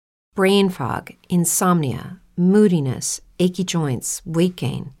brain fog, insomnia, moodiness, achy joints, weight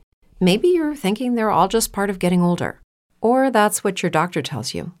gain. Maybe you're thinking they're all just part of getting older, or that's what your doctor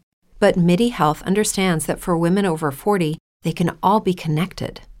tells you. But MIDI Health understands that for women over 40, they can all be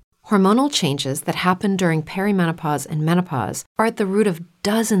connected. Hormonal changes that happen during perimenopause and menopause are at the root of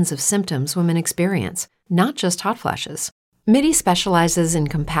dozens of symptoms women experience, not just hot flashes. MIDI specializes in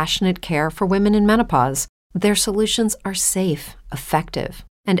compassionate care for women in menopause. Their solutions are safe, effective,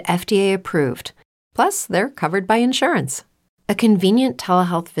 and FDA approved. Plus, they're covered by insurance. A convenient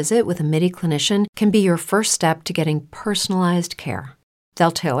telehealth visit with a MIDI clinician can be your first step to getting personalized care.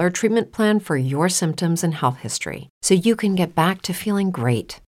 They'll tailor a treatment plan for your symptoms and health history, so you can get back to feeling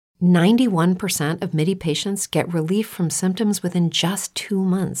great. 91% of MIDI patients get relief from symptoms within just 2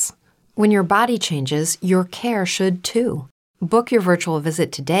 months. When your body changes, your care should too. Book your virtual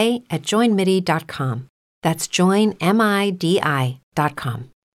visit today at joinmidi.com. That's joinmidi.com.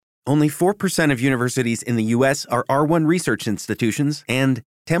 Only 4% of universities in the U.S. are R1 research institutions, and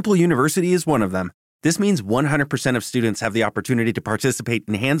Temple University is one of them. This means 100% of students have the opportunity to participate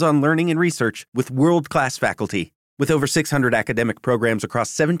in hands-on learning and research with world-class faculty. With over 600 academic programs across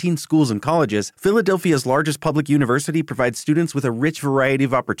 17 schools and colleges, Philadelphia's largest public university provides students with a rich variety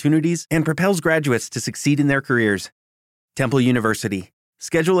of opportunities and propels graduates to succeed in their careers. Temple University.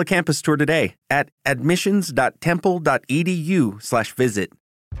 Schedule a campus tour today at admissions.temple.edu/visit.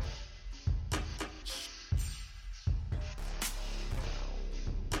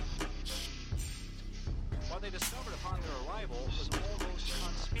 What they discovered upon their arrival was almost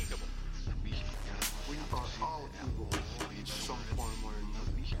unspeakable. We are all evil in some form or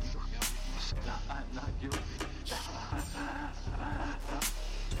another. I'm not guilty.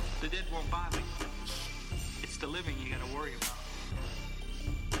 The dead won't bother you. It's the living you gotta worry about.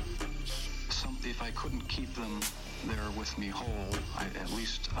 If I couldn't keep them there with me whole, at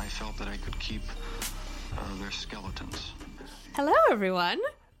least I felt that I could keep their skeletons. Hello, everyone.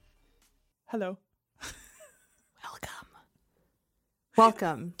 Hello.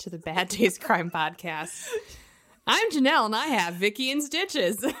 Welcome to the Bad Taste Crime Podcast. I'm Janelle, and I have Vicky in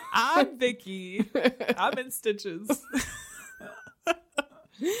stitches. I'm Vicky. I'm in stitches.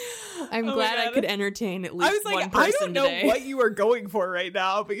 I'm glad I could entertain at least one person I don't know today. what you are going for right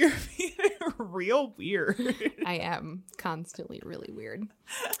now, but you're being real weird. I am constantly really weird.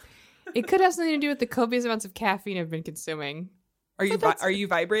 It could have something to do with the copious amounts of caffeine I've been consuming. Are you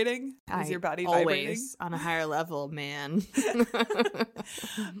vibrating? Is your body always vibrating? On a higher level, man.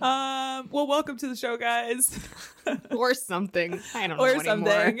 Well, welcome to the show, guys. Or something. I don't know Or anymore.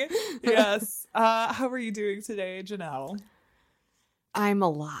 something. Yes. How are you doing today, Janelle? I'm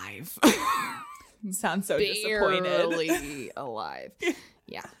alive. You sound so disappointed. Barely alive.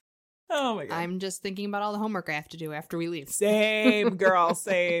 Yeah. Oh my god. I'm just thinking about all the homework I have to do after we leave. Same, girl,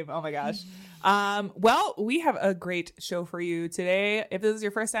 same. Oh my gosh. Well, we have a great show for you today. If this is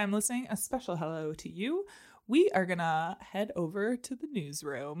your first time listening, a special hello to you. We are gonna head over to the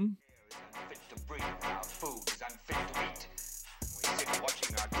newsroom. Unfit to breathe, our food is unfit to eat. We sit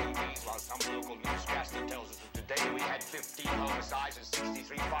watching our TVs while some local newscaster tells us that today we had 15 homicides and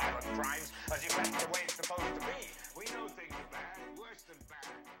 63 violent crimes, as if that's the way it's supposed to be. We know things are bad, worse than bad.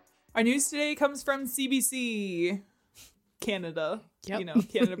 Our news today comes from CBC Canada,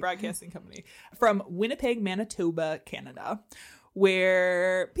 Canada Broadcasting Company, from Winnipeg, Manitoba, Canada,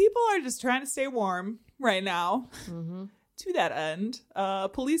 where people are just trying to stay warm right now. Mm-hmm. To that end,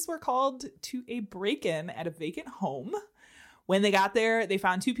 police were called to a break-in at a vacant home. When they got there, they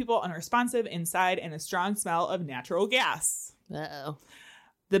found 2 people unresponsive inside and a strong smell of natural gas. Uh-oh.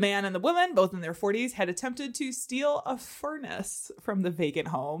 The man and the woman, both in their 40s, had attempted to steal a furnace from the vacant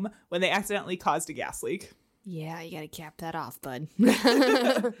home when they accidentally caused a gas leak. Yeah, you gotta cap that off, bud.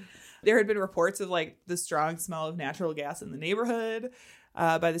 There had been reports of the strong smell of natural gas in the neighborhood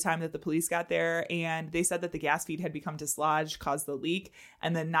by the time that the police got there. And they said that the gas feed had become dislodged, caused the leak,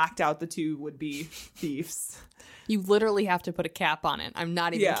 and then knocked out the 2 would-be thieves. You literally have to put a cap on it. I'm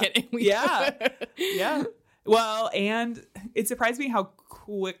not even kidding. Yeah. Well, and it surprised me how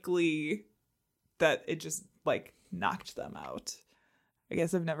quickly that it just knocked them out. I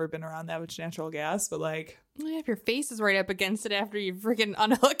guess I've never been around that much natural gas, but if your face is right up against it after you freaking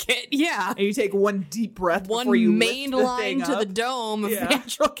unhook it, yeah. And you take one deep breath one before you main lift the line thing to up. the dome of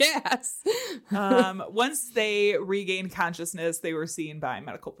natural gas. Once they regained consciousness, they were seen by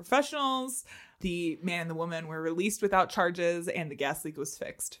medical professionals. The man and the woman were released without charges, and the gas leak was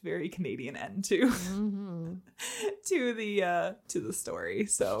fixed. Very Canadian end to the story.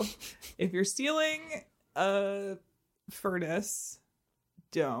 So, if you're stealing a furnace,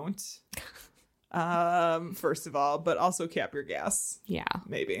 don't. first of all, but also cap your gas. Yeah.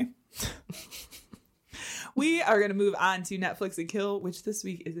 Maybe. We are going to move on to Netflix and Kill, which this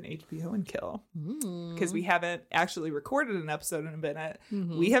week is an HBO and Kill. Because we haven't actually recorded an episode in a minute.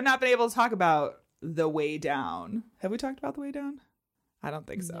 We have not been able to talk about The Way Down. Have we talked about The Way Down? I don't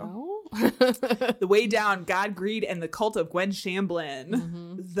think so. No. The Way Down, God, Greed, and the Cult of Gwen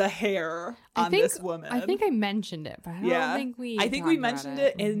Shamblin. The hair on this woman. I think I mentioned it, but I don't think we I think we mentioned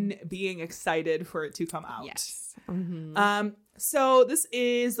it in being excited for it to come out. Yes. So this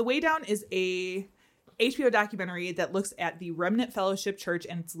is The Way Down is a HBO documentary that looks at the Remnant Fellowship Church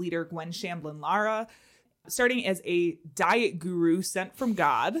and its leader, Gwen Shamblin Lara. Starting as a diet guru sent from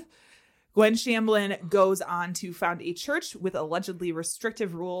God, Gwen Shamblin goes on to found a church with allegedly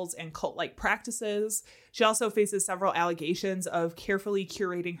restrictive rules and cult-like practices. She also faces several allegations of carefully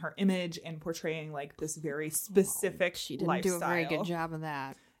curating her image and portraying like this very specific She didn't lifestyle. do a very good job of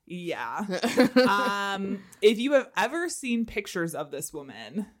that. Yeah. If you have ever seen pictures of this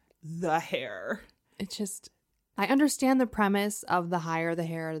woman, the hair. It's just, I understand the premise of the higher the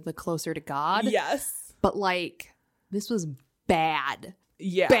hair, the closer to God. Yes. But like, this was bad.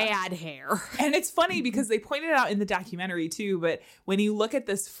 Yeah. Bad hair. And it's funny because they pointed out in the documentary too, but when you look at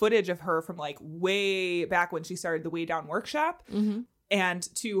this footage of her from like way back when she started the Way Down workshop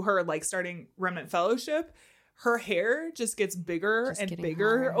and to her like starting Remnant Fellowship, her hair just gets bigger and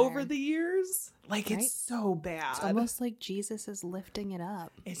bigger over the years. Like, right? It's so bad. It's almost like Jesus is lifting it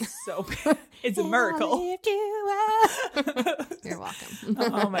up. It's so bad. It's a miracle. Lift you up. You're welcome.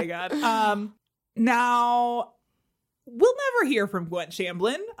 Oh my God. Now, we'll never hear from Gwen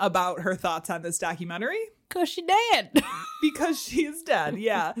Shamblin about her thoughts on this documentary. Because she did. Because she is dead,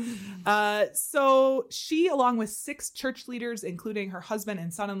 yeah. So she, along with 6 church leaders, including her husband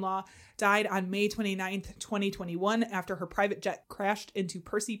and son-in-law, died on May 29th, 2021, after her private jet crashed into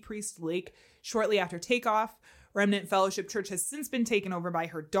Percy Priest Lake shortly after takeoff. Remnant Fellowship Church has since been taken over by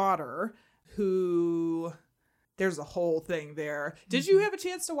her daughter, who... There's a whole thing there. Did you have a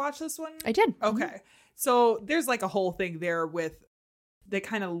chance to watch this one? I did. Okay. So there's like a whole thing there with that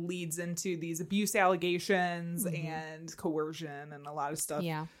kind of leads into these abuse allegations and coercion and a lot of stuff.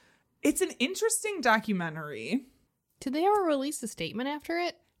 Yeah. It's an interesting documentary. Did they ever release a statement after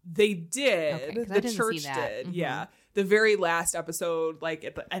it? They did. Okay, 'cause I the didn't church see that. did. Yeah. The very last episode, like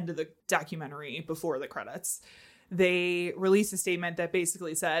at the end of the documentary before the credits, they released a statement that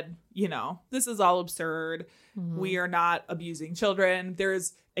basically said, you know, this is all absurd. We are not abusing children.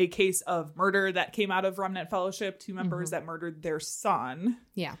 There's a case of murder that came out of Remnant Fellowship, 2 members that murdered their son.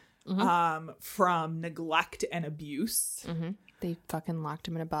 Yeah. From neglect and abuse. They fucking locked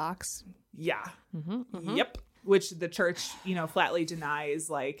him in a box. Yeah. Yep. Which the church, you know, flatly denies,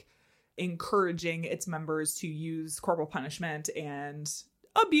 like encouraging its members to use corporal punishment and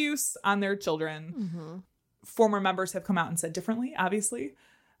abuse on their children. Former members have come out and said differently, obviously.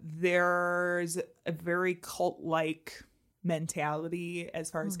 There's a very cult-like mentality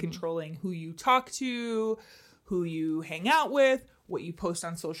as far as controlling who you talk to, who you hang out with, what you post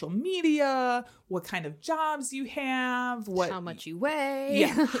on social media, what kind of jobs you have, How much you weigh.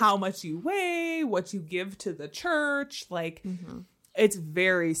 Yeah, how much you weigh, what you give to the church. Like, it's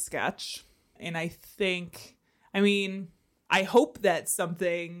very sketch. And I think, I mean, I hope that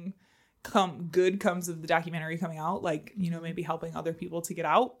something good comes of the documentary coming out, like, you know, maybe helping other people to get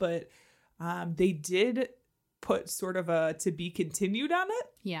out. But they did put sort of a to be continued on it.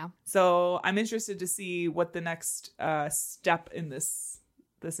 Yeah. So I'm interested to see what the next step in this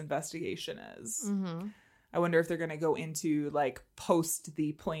investigation is. I wonder if they're going to go into like post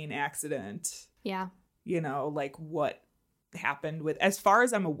the plane accident. Yeah. You know, like what happened with, as far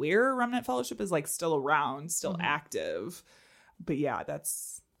as I'm aware, Remnant Fellowship is like still around, still active. But yeah,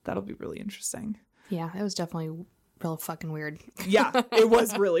 that'll be really interesting. Yeah, it was definitely real fucking weird. Yeah, it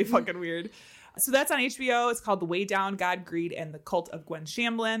was really fucking weird. So that's on HBO. It's called The Way Down, God, Greed, and the Cult of Gwen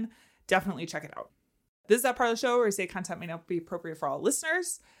Shamblin. Definitely check it out. This is that part of the show where we say content may not be appropriate for all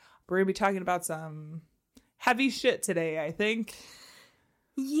listeners. We're going to be talking about some heavy shit today, I think.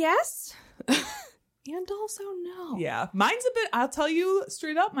 Yes. And also no. Yeah. Mine's a bit, I'll tell you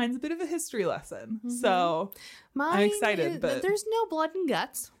straight up, mine's a bit of a history lesson. So I'm excited. But there's no blood and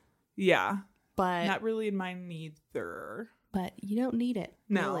guts. Yeah. But not really in mine either. But you don't need it.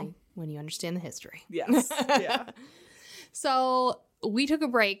 No. Really, when you understand the history. Yes. Yeah. So we took a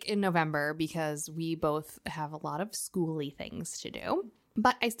break in November because we both have a lot of schooly things to do.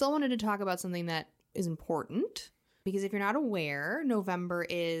 But I still wanted to talk about something that is important. Because if you're not aware, November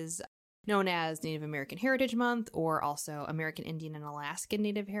is known as Native American Heritage Month, or also American Indian and Alaskan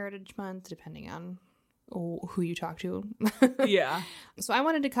Native Heritage Month, depending on who you talk to. Yeah. So I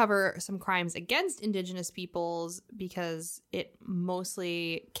wanted to cover some crimes against indigenous peoples because it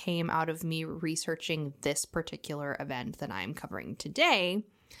mostly came out of me researching this particular event that I'm covering today.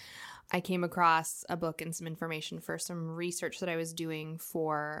 I came across a book and some information for some research that I was doing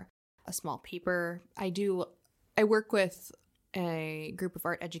for a small paper. I work with a group of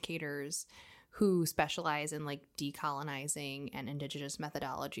art educators who specialize in like decolonizing and indigenous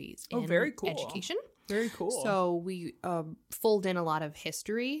methodologies in very cool. education. Very cool. So we fold in a lot of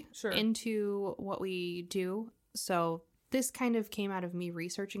history Sure. into what we do. So this kind of came out of me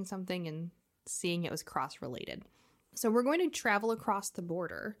researching something and seeing it was cross-related. So we're going to travel across the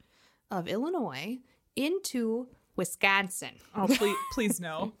border of Illinois into Wisconsin. Oh, please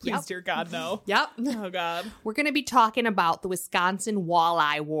no. Please, Yep. dear God, no. Yep. Oh, God. We're going to be talking about the Wisconsin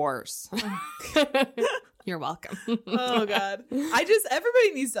Walleye Wars. You're welcome. Oh, God.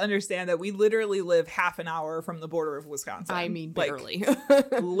 Everybody needs to understand that we literally live half an hour from the border of Wisconsin. I mean, Like, barely.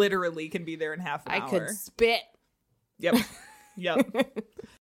 literally can be there in half an hour. I could spit. Yep. Yep.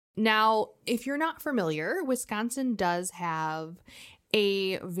 Now, if you're not familiar, Wisconsin does have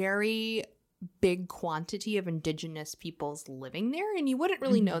a very big quantity of indigenous peoples living there, and you wouldn't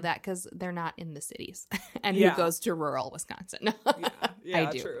really know that because they're not in the cities. And Yeah. who goes to rural Wisconsin? Yeah, I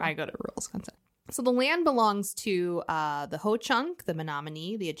do. true. I go to rural Wisconsin. So the land belongs to the Ho-Chunk, the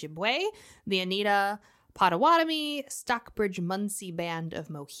Menominee, the Ojibwe, the Oneida, Potawatomi, Stockbridge Munsee Band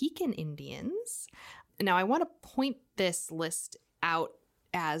of Mohican Indians. Now, I want to point this list out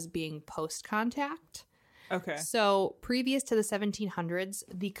as being post-contact. Okay. So previous to the 1700s,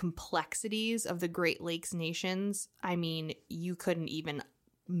 the complexities of the Great Lakes nations, I mean, you couldn't even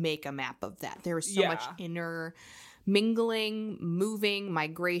make a map of that. There was so much inner mingling, moving,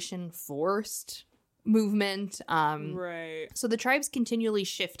 migration, forced movement. Right. So the tribes continually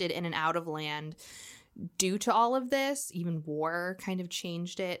shifted in and out of land due to all of this. Even war kind of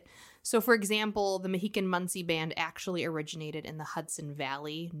changed it. So, for example, the Mohican Munsee Band actually originated in the Hudson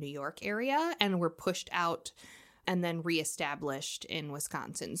Valley, New York area and were pushed out and then reestablished in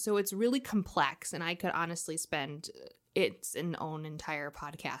Wisconsin. So it's really complex, and I could honestly spend its own entire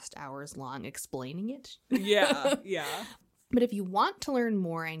podcast hours long explaining it. Yeah. Yeah. But if you want to learn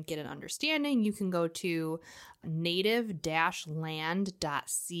more and get an understanding, you can go to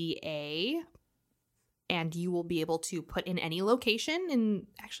native-land.ca. And you will be able to put in any location. And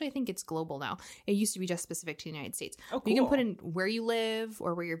actually, I think it's global now. It used to be just specific to the United States. Oh, cool. You can put in where you live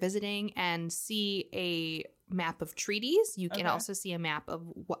or where you're visiting and see a map of treaties. You can also see a map of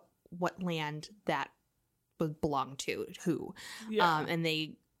what land that would belong to who. Yeah. And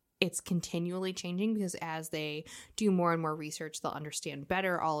it's continually changing because as they do more and more research, they'll understand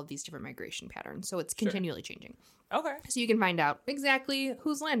better all of these different migration patterns. So it's continually changing. Okay. So you can find out exactly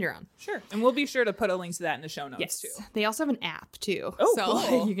whose land you're on. Sure. And we'll be sure to put a link to that in the show notes, too. They also have an app, too. Oh, so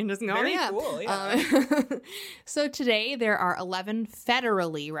cool. you can just go Very on the app. cool, yeah. So today there are 11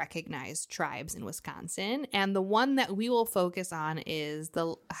 federally recognized tribes in Wisconsin. And the one that we will focus on is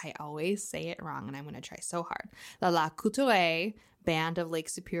I always say it wrong, and I'm going to try so hard, the La Couturier Band of Lake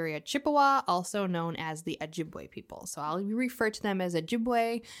Superior Chippewa, also known as the Ojibwe people. So I'll refer to them as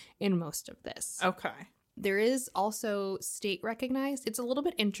Ojibwe in most of this. Okay. There is also state recognized. It's a little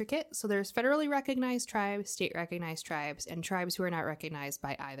bit intricate. So there's federally recognized tribes, state recognized tribes, and tribes who are not recognized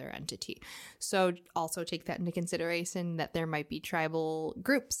by either entity. So also take that into consideration that there might be tribal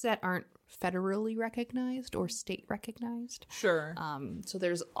groups that aren't federally recognized or state recognized. Sure. So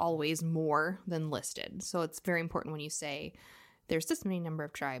there's always more than listed. So it's very important when you say there's this many number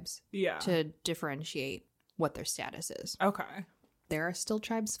of tribes to differentiate what their status is. Okay. There are still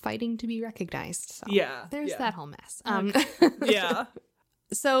tribes fighting to be recognized. So there's that whole mess. Yeah.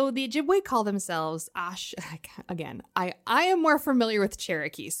 So the Ojibwe call themselves again, I am more familiar with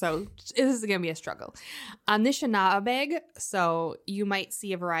Cherokee, so this is going to be a struggle. Anishinaabe, so you might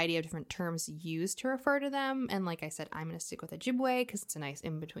see a variety of different terms used to refer to them. And like I said, I'm going to stick with Ojibwe because it's a nice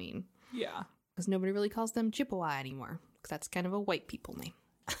in-between. Yeah. Because nobody really calls them Chippewa anymore. Because that's kind of a white people name.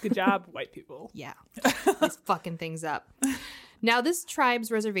 Good job, white people. Yeah. He's fucking things up. Now, this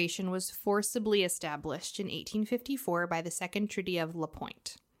tribe's reservation was forcibly established in 1854 by the Second Treaty of La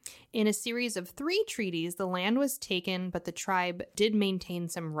Pointe. In a series of 3 treaties, the land was taken, but the tribe did maintain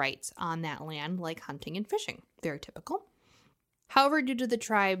some rights on that land, like hunting and fishing. Very typical. However, due to the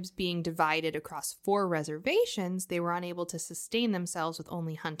tribes being divided across 4 reservations, they were unable to sustain themselves with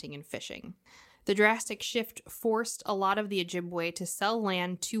only hunting and fishing. The drastic shift forced a lot of the Ojibwe to sell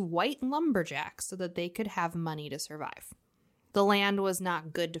land to white lumberjacks so that they could have money to survive. The land was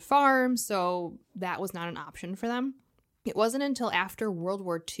not good to farm, so that was not an option for them. It wasn't until after World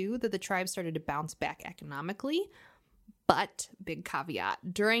War II that the tribe started to bounce back economically. But, big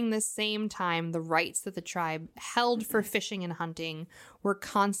caveat, during this same time, the rights that the tribe held for fishing and hunting were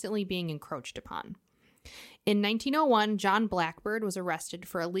constantly being encroached upon. In 1901, John Blackbird was arrested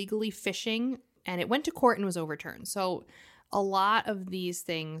for illegally fishing, and it went to court and was overturned. So a lot of these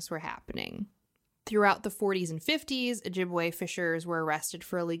things were happening. Throughout the 40s and 50s, Ojibwe fishers were arrested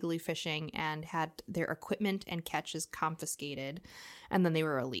for illegally fishing and had their equipment and catches confiscated, and then they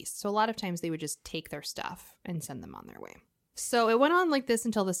were released. So a lot of times they would just take their stuff and send them on their way. So it went on like this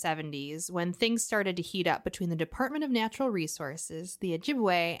until the 70s, when things started to heat up between the Department of Natural Resources, the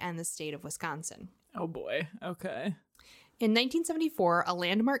Ojibwe, and the state of Wisconsin. Oh boy. Okay. In 1974, a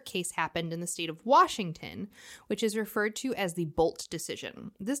landmark case happened in the state of Washington, which is referred to as the Bolt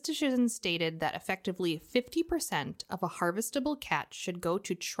decision. This decision stated that effectively 50% of a harvestable catch should go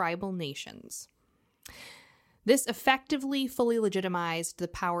to tribal nations. This effectively fully legitimized the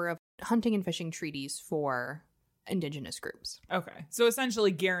power of hunting and fishing treaties for indigenous groups. Okay. So essentially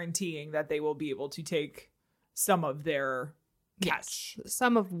guaranteeing that they will be able to take some of their catch. Yes,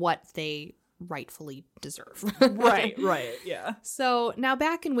 some of what they rightfully deserve. Right, yeah. So now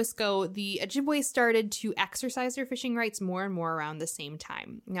back in Wisco, the Ojibwe started to exercise their fishing rights more and more around the same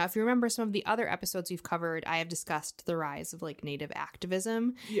time. Now, if you remember some of the other episodes we've covered, I have discussed the rise of like Native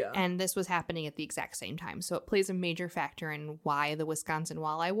activism. Yeah. And this was happening at the exact same time. So it plays a major factor in why the Wisconsin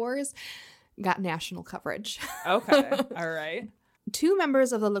Walleye Wars got national coverage. Okay. All right. 2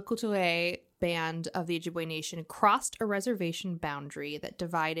 members of the Lekutule band of the Ojibwe Nation crossed a reservation boundary that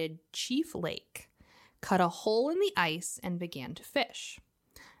divided Chief Lake, cut a hole in the ice, and began to fish.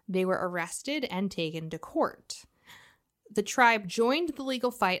 They were arrested and taken to court. The tribe joined the legal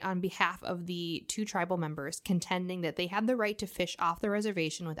fight on behalf of the 2 tribal members, contending that they had the right to fish off the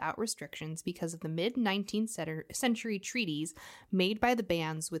reservation without restrictions because of the mid-19th century treaties made by the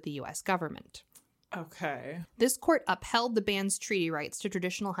bands with the U.S. government. Okay. This court upheld the band's treaty rights to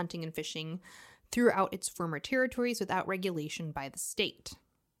traditional hunting and fishing throughout its former territories without regulation by the state.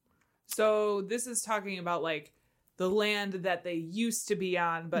 So this is talking about like the land that they used to be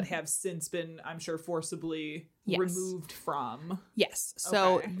on but have since been, I'm sure, forcibly removed from. Yes.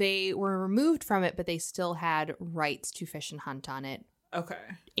 So Okay. they were removed from it, but they still had rights to fish and hunt on it. Okay.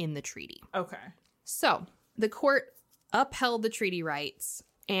 In the treaty. Okay. So the court upheld the treaty rights,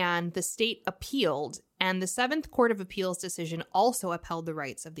 and the state appealed, and the 7th Court of Appeals decision also upheld the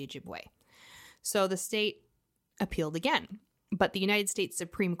rights of the Ojibwe. So the state appealed again, but the United States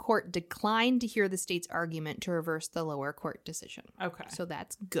Supreme Court declined to hear the state's argument to reverse the lower court decision. Okay. So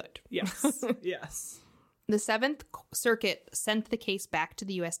that's good. Yes. Yes. The 7th Circuit sent the case back to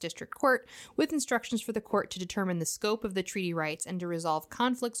the U.S. District Court with instructions for the court to determine the scope of the treaty rights and to resolve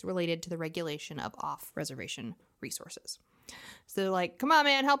conflicts related to the regulation of off-reservation resources. So they're like, come on,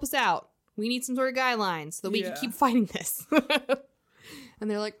 man, help us out. We need some sort of guidelines so that we can keep fighting this. And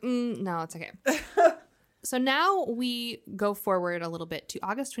they're like, no, it's okay. So now we go forward a little bit to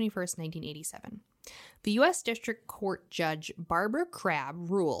August 21st, 1987. The U.S. District Court Judge Barbara Crabb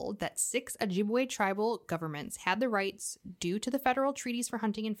ruled that 6 Ojibwe tribal governments had the rights due to the federal treaties for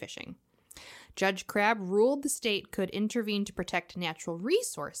hunting and fishing. Judge Crabb ruled the state could intervene to protect natural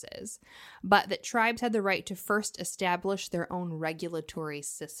resources, but that tribes had the right to first establish their own regulatory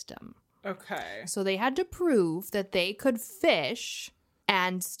system. Okay. So they had to prove that they could fish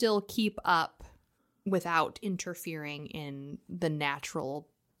and still keep up without interfering in the natural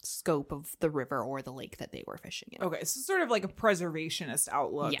scope of the river or the lake that they were fishing in. Okay, so sort of like a preservationist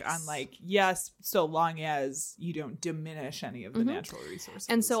outlook on like, yes, so long as you don't diminish any of the natural resources.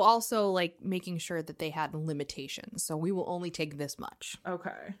 And so also like making sure that they had limitations. So we will only take this much.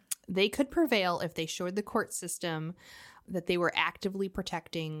 Okay. They could prevail if they showed the court system that they were actively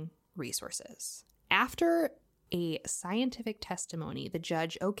protecting resources. After a scientific testimony, the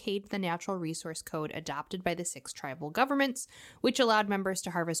judge okayed the natural resource code adopted by the 6 tribal governments, which allowed members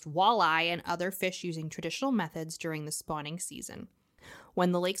to harvest walleye and other fish using traditional methods during the spawning season,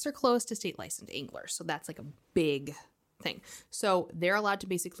 when the lakes are closed to state licensed anglers. So that's like a big thing. So they're allowed to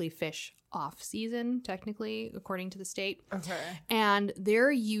basically fish off season, technically, according to the state. Okay. And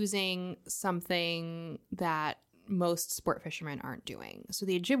they're using something that most sport fishermen aren't doing. So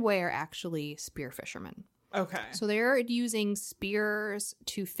the Ojibwe are actually spear fishermen. Okay. So they're using spears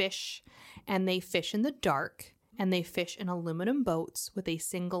to fish, and they fish in the dark, and they fish in aluminum boats with a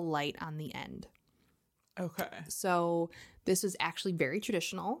single light on the end. Okay. So this was actually very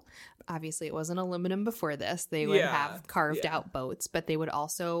traditional. Obviously, it wasn't aluminum before this. They would have carved out boats, but they would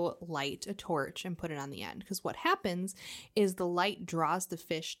also light a torch and put it on the end. Because what happens is the light draws the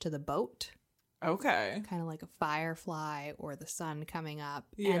fish to the boat, Okay. kind of like a firefly or the sun coming up.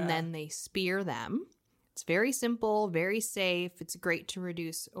 Yeah. And then they spear them. It's very simple, very safe. It's great to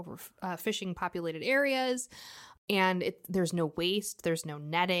reduce fishing populated areas. And there's no waste. There's no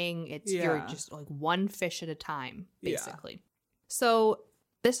netting. You're just like one fish at a time, basically. Yeah. So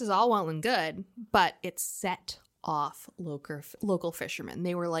this is all well and good, but it set off local fishermen.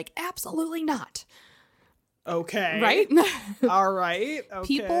 They were like, absolutely not. Okay. Right? All right. Okay.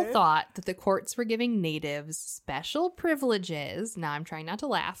 People thought that the courts were giving natives special privileges. Now I'm trying not to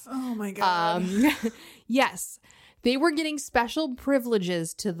laugh. Oh my God. Yes. They were getting special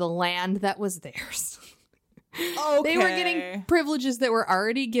privileges to the land that was theirs. Okay. They were getting privileges that were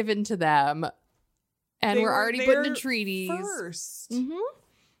already given to them and were already put into treaties. First. Mm-hmm.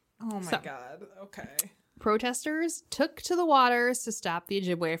 Oh my God. Okay. Protesters took to the waters to stop the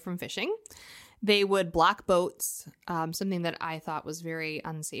Ojibwe from fishing. They would block boats, something that I thought was very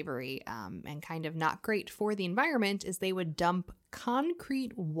unsavory and kind of not great for the environment is they would dump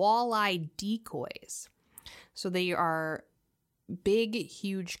concrete walleye decoys. So they are big,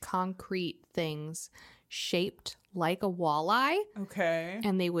 huge concrete things shaped like a walleye. Okay.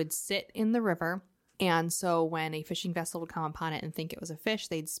 And they would sit in the river. And so when a fishing vessel would come upon it and think it was a fish,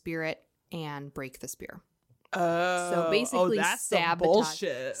 they'd spear it and break the spear. So basically that's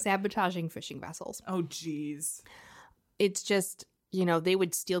bullshit. Sabotaging fishing vessels. Oh, geez. It's just, they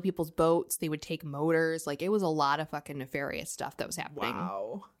would steal people's boats. They would take motors. Like, it was a lot of fucking nefarious stuff that was happening.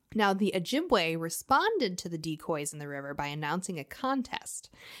 Wow. Now, the Ojibwe responded to the decoys in the river by announcing a contest,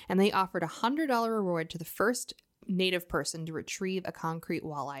 and they offered a $100 reward to the first native person to retrieve a concrete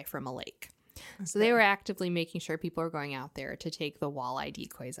walleye from a lake. Okay. So they were actively making sure people are going out there to take the walleye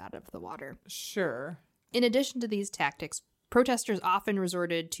decoys out of the water. Sure. In addition to these tactics, protesters often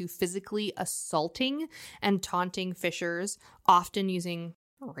resorted to physically assaulting and taunting fishers, often using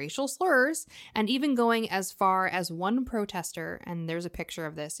racial slurs, and even going as far as one protester, and there's a picture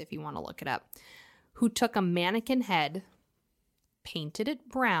of this if you want to look it up, who took a mannequin head, painted it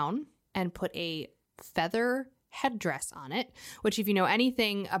brown, and put a feather headdress on it, which if you know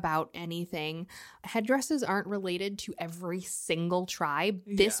anything about anything, headdresses aren't related to every single tribe.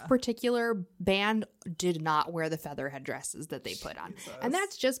 Yeah. This particular band did not wear the feather headdresses that they put on. And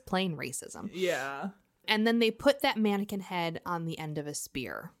that's just plain racism. Yeah. And then they put that mannequin head on the end of a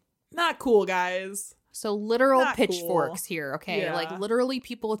spear. Not cool, guys. So literal Not pitchforks cool. here, okay? Yeah. Like literally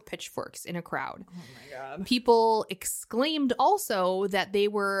people with pitchforks in a crowd. Oh my God. People exclaimed also that they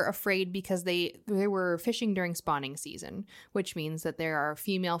were afraid because they were fishing during spawning season, which means that there are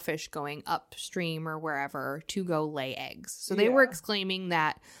female fish going upstream or wherever to go lay eggs. So they were exclaiming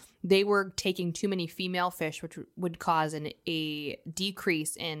that they were taking too many female fish, which would cause a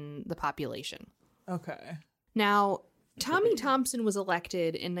decrease in the population. Okay. Now, Tommy Thompson was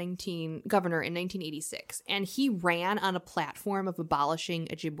elected governor in 1986, and he ran on a platform of abolishing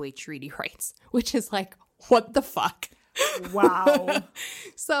Ojibwe treaty rights, which is like, what the fuck? Wow.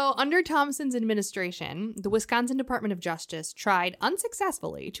 So under Thompson's administration, the Wisconsin Department of Justice tried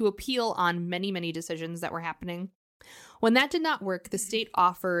unsuccessfully to appeal on many, many decisions that were happening. When that did not work, the state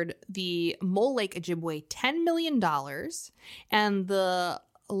offered the Mole Lake Ojibwe $10 million and the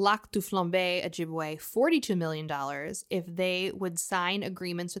Lac du Flambe Ojibwe $42 million if they would sign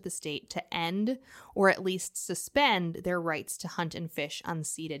agreements with the state to end or at least suspend their rights to hunt and fish on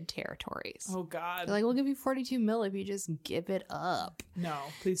ceded territories. Oh, God. They're like, we'll give you $42 million if you just give it up. No,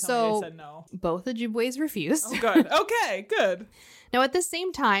 please tell me they said no. Both Ojibways refused. Oh, good. Okay, good. Now, at the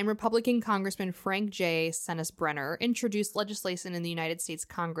same time, Republican Congressman Frank J. Sennisbrenner introduced legislation in the United States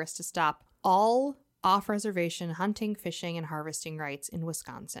Congress to stop all off-reservation hunting, fishing, and harvesting rights in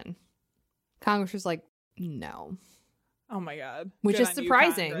Wisconsin. Congress was like, no. Oh my God. Which Good is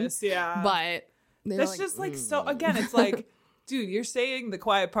surprising. Yeah. But that's just like so, again, it's like, dude, you're saying the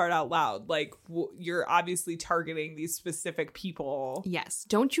quiet part out loud. Like, you're obviously targeting these specific people. Yes.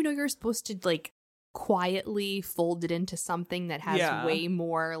 Don't you know you're supposed to like quietly fold it into something that has way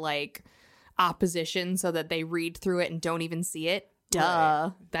more like opposition so that they read through it and don't even see it? Duh.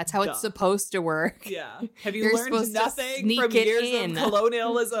 Right. That's how it's supposed to work. Yeah. Have you learned nothing from years of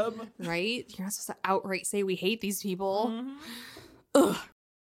colonialism? Right? You're not supposed to outright say we hate these people. Mm-hmm. Ugh.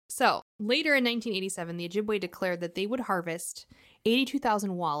 So, later in 1987, the Ojibwe declared that they would harvest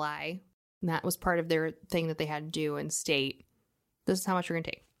 82,000 walleye. And that was part of their thing that they had to do in state. This is how much we're going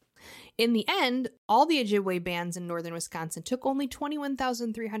to take. In the end, all the Ojibwe bands in northern Wisconsin took only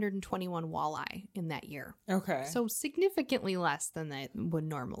 21,321 walleye in that year. Okay. So significantly less than they would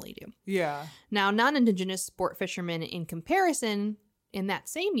normally do. Yeah. Now, non-Indigenous sport fishermen in comparison in that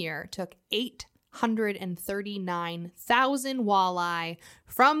same year took 839,000 walleye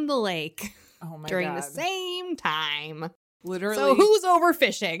from the lake Oh my during God. the same time. Literally. So who's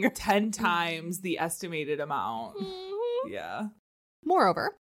overfishing? 10 times the estimated amount. Mhm. Yeah.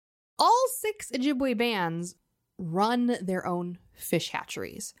 Moreover, all 6 Ojibwe bands run their own fish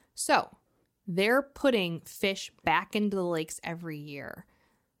hatcheries. So they're putting fish back into the lakes every year.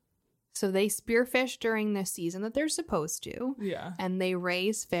 So they spearfish during the season that they're supposed to. Yeah. And they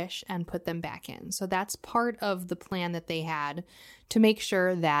raise fish and put them back in. So that's part of the plan that they had to make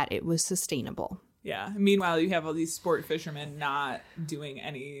sure that it was sustainable. Yeah. Meanwhile, you have all these sport fishermen not doing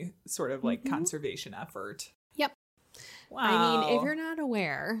any sort of like Mm-hmm. conservation effort. Yep. Wow. I mean, if you're not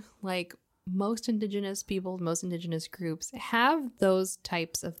aware, like most indigenous people, most indigenous groups have those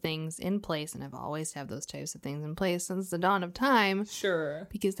types of things in place and have always had those types of things in place since the dawn of time. Sure.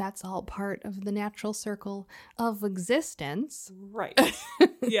 Because that's all part of the natural circle of existence. Right.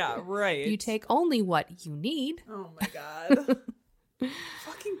 Yeah, right. You take only what you need. Oh my God.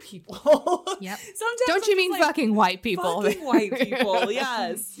 Fucking people. Yep. Sometimes Don't you mean fucking white people? Fucking white people.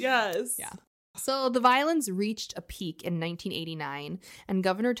 Yes. Yes. Yeah. So the violence reached a peak in 1989, and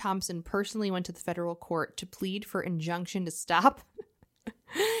Governor Thompson personally went to the federal court to plead for injunction to stop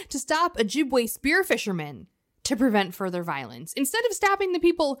Ojibwe spear fishermen to prevent further violence. Instead of stopping the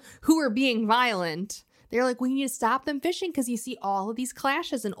people who were being violent, they're like, we need to stop them fishing because you see all of these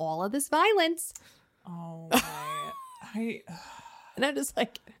clashes and all of this violence. Oh my. And I'm just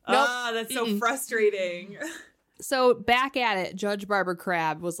like, nope. That's so frustrating. So back at it, Judge Barbara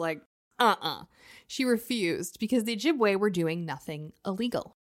Crabb was like, She refused because the Ojibwe were doing nothing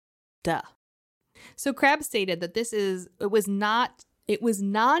illegal. Duh. So Crabb stated that it was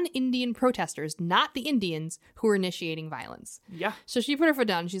non-Indian protesters, not the Indians, who were initiating violence. Yeah. So she put her foot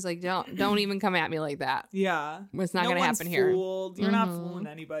down. She's like, don't even come at me like that. Yeah. It's not going to happen here. Fooled. You're not fooling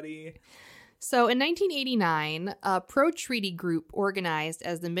anybody. So in 1989, a pro-treaty group organized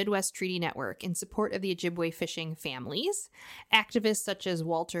as the Midwest Treaty Network in support of the Ojibwe fishing families. Activists such as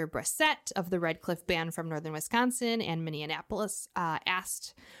Walter Brissett of the Red Cliff Band from northern Wisconsin and Minneapolis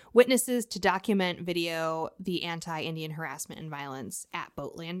asked witnesses to document video the anti-Indian harassment and violence at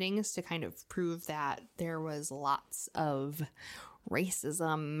boat landings to kind of prove that there was lots of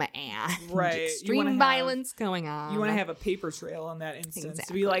racism and extreme violence going on. You want to have a paper trail in that instance. Exactly.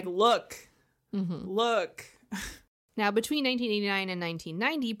 To be like, look. Look. Now, between 1989 and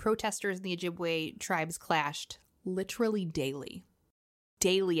 1990, protesters in the Ojibwe tribes clashed literally daily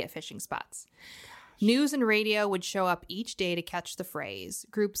at fishing spots. News and radio would show up each day to catch the frays.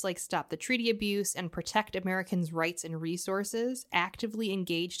 Groups like Stop the Treaty Abuse and Protect Americans' Rights and Resources actively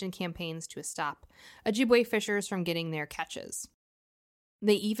engaged in campaigns to stop Ojibwe fishers from getting their catches.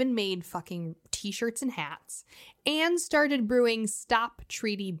 They even made fucking t-shirts and hats and started brewing Stop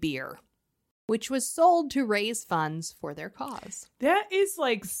Treaty beer, which was sold to raise funds for their cause. That is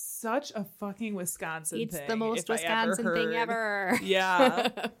like such a fucking Wisconsin thing. It's the most Wisconsin thing ever. Yeah.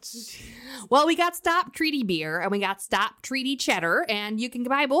 Well, we got Stop Treaty beer and we got Stop Treaty cheddar, and you can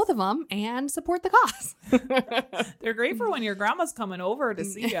buy both of them and support the cause. They're great for when your grandma's coming over to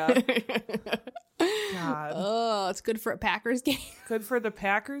see you. God. Oh, it's good for a Packers game. Good for the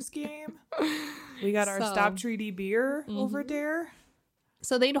Packers game. We got our Stop Treaty beer over there.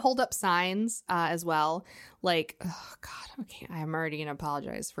 So they'd hold up signs as well, like, oh God, okay, I'm already going to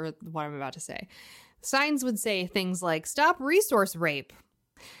apologize for what I'm about to say. Signs would say things like, stop resource rape.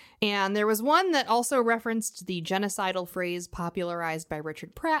 And there was one that also referenced the genocidal phrase popularized by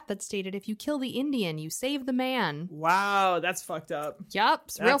Richard Pratt that stated, if you kill the Indian, you save the man. Wow, that's fucked up. Yup,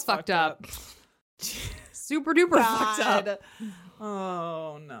 it's real fucked up. Super duper fucked up.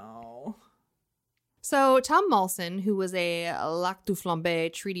 Oh, no. So Tom Molson, who was a Lac du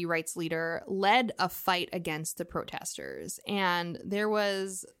Flambe treaty rights leader, led a fight against the protesters. And there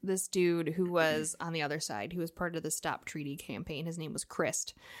was this dude who was on the other side, who was part of the Stop Treaty campaign. His name was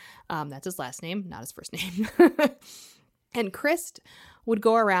Christ. That's his last name, not his first name. And Christ would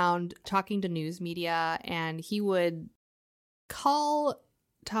go around talking to news media, and he would call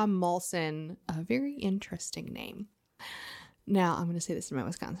Tom Molson a very interesting name. Now, I'm going to say this in my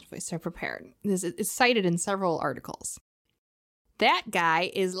Wisconsin voice, so I'm prepared. It's cited in several articles. That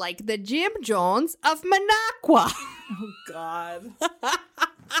guy is like the Jim Jones of Minocqua. Oh, God.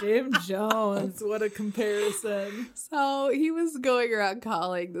 Jim Jones. What a comparison. So he was going around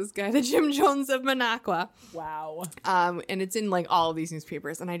calling this guy the Jim Jones of Minocqua. Wow. And it's in like all of these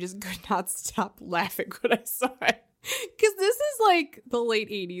newspapers, and I just could not stop laughing when I saw it. Because this is like the late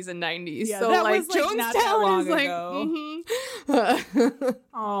 80s and 90s. Yeah, so that like was like Jonestown not that long is like, ago. mm-hmm.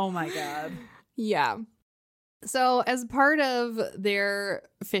 Oh my God. Yeah. So as part of their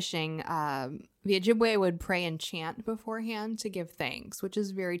fishing, the Ojibwe would pray and chant beforehand to give thanks, which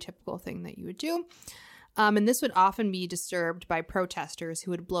is a very typical thing that you would do. And this would often be disturbed by protesters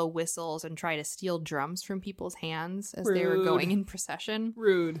who would blow whistles and try to steal drums from people's hands as they were going in procession.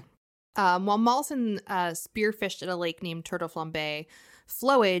 Rude. While Mawson spearfished at a lake named Turtle Flambe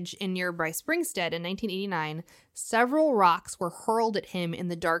Flowage in nearby Springstead in 1989, several rocks were hurled at him in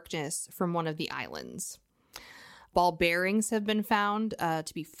the darkness from one of the islands. Ball bearings have been found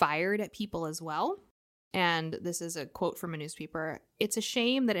to be fired at people as well. And this is a quote from a newspaper. "It's a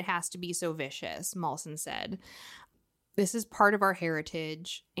shame that it has to be so vicious," Mawson said. "This is part of our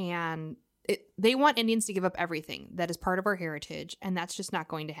heritage, and they want Indians to give up everything that is part of our heritage, and that's just not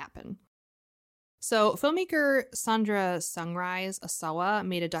going to happen." So filmmaker Sandra Sunrise Asawa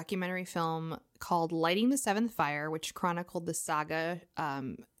made a documentary film called Lighting the Seventh Fire, which chronicled the saga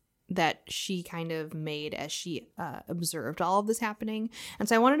that she kind of made as she observed all of this happening. And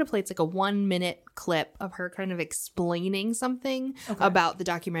so I wanted to play, it's like a 1-minute clip of her kind of explaining something about the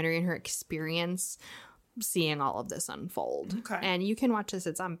documentary and her experience seeing all of this unfold. Okay. And you can watch this.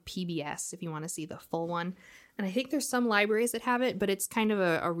 It's on PBS if you want to see the full one. And I think there's some libraries that have it, but it's kind of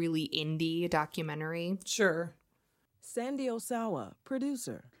a really indie documentary. Sure. Sandy Osawa,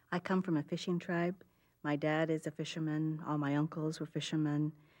 producer. I come from a fishing tribe. My dad is a fisherman. All my uncles were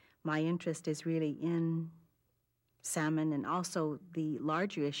fishermen. My interest is really in salmon and also the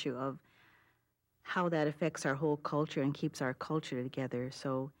larger issue of how that affects our whole culture and keeps our culture together.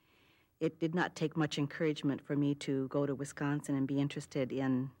 So it did not take much encouragement for me to go to Wisconsin and be interested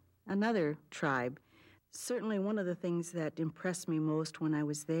in another tribe. Certainly one of the things that impressed me most when I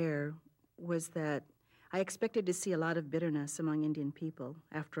was there was that I expected to see a lot of bitterness among Indian people.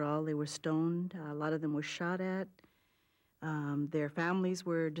 After all, they were stoned. A lot of them were shot at. Their families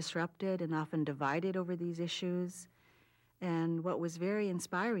were disrupted and often divided over these issues. And what was very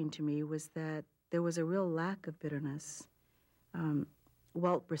inspiring to me was that there was a real lack of bitterness.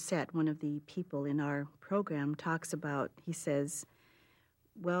 Walt Brissett, one of the people in our program, talks about, he says,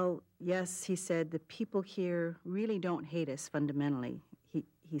 well, yes, he said, the people here really don't hate us fundamentally,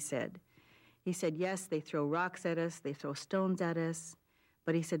 he said. He said, yes, they throw rocks at us, they throw stones at us,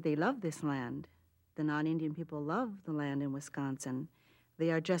 but he said they love this land. The non-Indian people love the land in Wisconsin.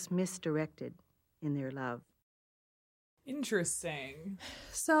 They are just misdirected in their love. Interesting.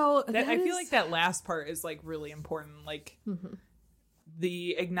 So I feel like that last part is like really important. Like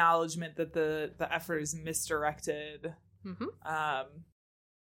the acknowledgement that the effort is misdirected,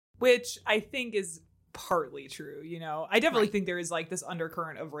 which I think is partly true. You know, I definitely think there is like this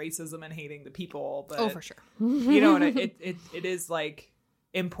undercurrent of racism and hating the people. But, for sure. You know, and it is like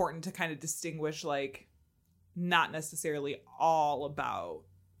important to kind of distinguish like not necessarily all about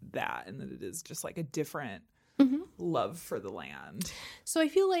that, and that it is just like a different love for the land. So I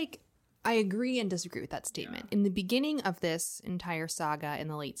feel like I agree and disagree with that statement. In the beginning of this entire saga in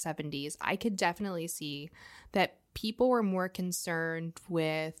the late 70s, I could definitely see that people were more concerned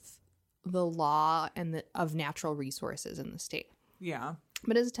with the law and of natural resources in the state. Yeah.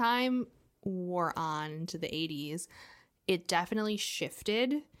 But as time wore on into the 80s, it definitely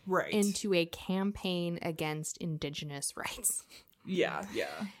shifted into a campaign against indigenous rights. Yeah.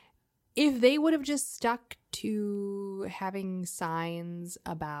 If they would have just stuck to having signs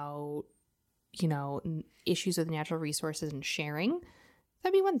about, you know, issues with natural resources and sharing,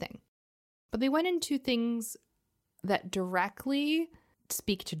 that'd be one thing. But they went into things that directly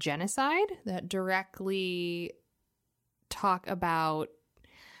speak to genocide, that directly talk about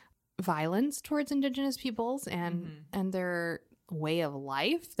violence towards indigenous peoples and their way of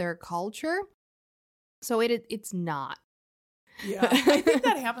life, their culture. So it's not. Yeah, I think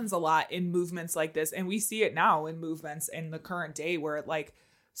that happens a lot in movements like this, and we see it now in movements in the current day where it like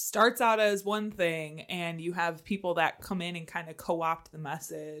starts out as one thing and you have people that come in and kind of co-opt the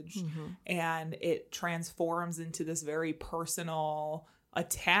message and it transforms into this very personal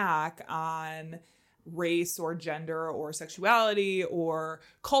attack on race or gender or sexuality or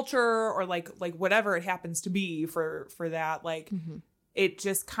culture or like whatever it happens to be for that. Like it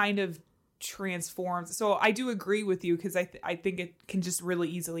just kind of transforms. So I do agree with you because I think it can just really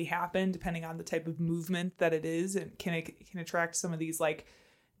easily happen depending on the type of movement that it is, and can attract some of these like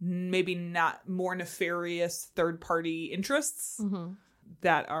maybe not more nefarious third party interests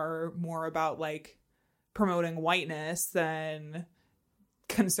that are more about like promoting whiteness than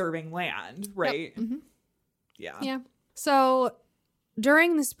conserving land, right? Yep. Yeah. So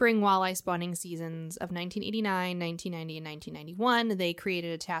during the spring walleye spawning seasons of 1989, 1990, and 1991, they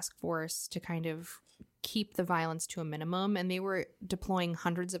created a task force to kind of keep the violence to a minimum, and they were deploying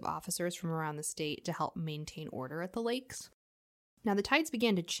hundreds of officers from around the state to help maintain order at the lakes. Now, the tides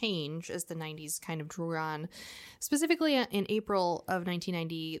began to change as the 90s kind of drew on. Specifically in April of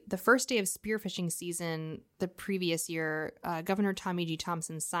 1990, the first day of spearfishing season the previous year, Governor Tommy G.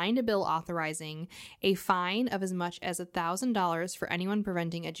 Thompson signed a bill authorizing a fine of as much as $1,000 for anyone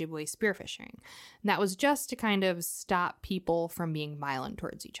preventing Ojibwe spearfishing. And that was just to kind of stop people from being violent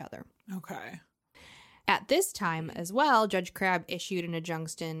towards each other. Okay. At this time as well, Judge Crabb issued an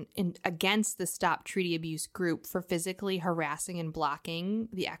injunction against the Stop Treaty Abuse group for physically harassing and blocking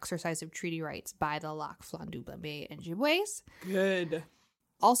the exercise of treaty rights by the Lac Flandubembe Ojibwes. Good.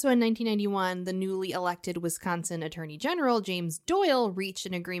 Also in 1991, the newly elected Wisconsin Attorney General, James Doyle, reached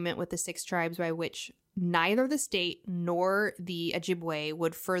an agreement with the 6 tribes by which neither the state nor the Ojibwe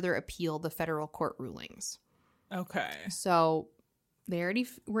would further appeal the federal court rulings. Okay. So they already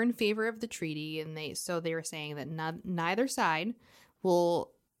were in favor of the treaty, and they were saying that neither side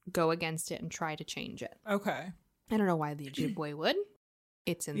will go against it and try to change it. Okay. I don't know why the Ojibwe would.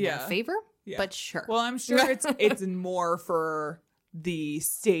 It's in their favor, but sure. Well, I'm sure it's more for the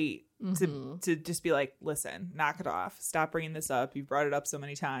state to just be like, listen, knock it off. Stop bringing this up. You've brought it up so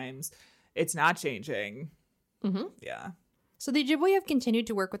many times. It's not changing. Mm-hmm. Yeah. So the Ojibwe have continued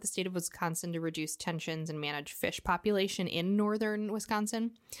to work with the state of Wisconsin to reduce tensions and manage fish population in northern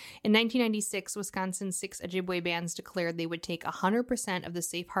Wisconsin. In 1996, Wisconsin's 6 Ojibwe bands declared they would take 100% of the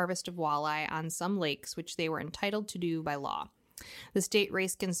safe harvest of walleye on some lakes, which they were entitled to do by law. The state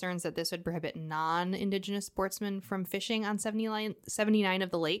raised concerns that this would prohibit non-indigenous sportsmen from fishing on 79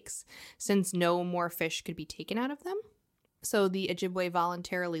 of the lakes, since no more fish could be taken out of them. So the Ojibwe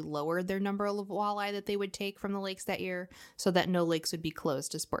voluntarily lowered their number of walleye that they would take from the lakes that year so that no lakes would be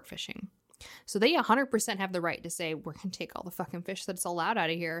closed to sport fishing. So they 100% have the right to say, we're going to take all the fucking fish that's allowed out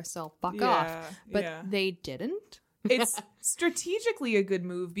of here, so fuck off. But they didn't. It's strategically a good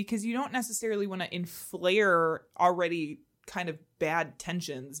move because you don't necessarily want to inflare already kind of bad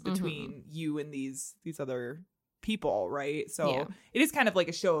tensions between you and these other people, right? So it is kind of like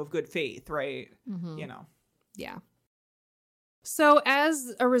a show of good faith, right? You know. Yeah. So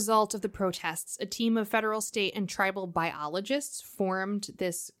as a result of the protests, a team of federal, state, and tribal biologists formed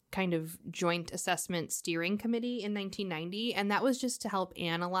this kind of joint assessment steering committee in 1990, and that was just to help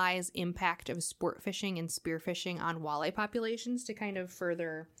analyze impact of sport fishing and spearfishing on walleye populations to kind of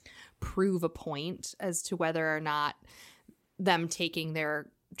further prove a point as to whether or not them taking their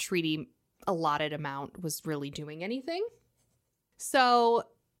treaty allotted amount was really doing anything. So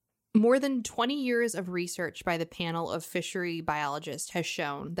more than 20 years of research by the panel of fishery biologists has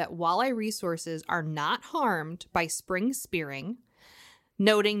shown that walleye resources are not harmed by spring spearing,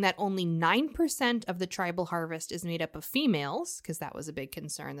 noting that only 9% of the tribal harvest is made up of females, because that was a big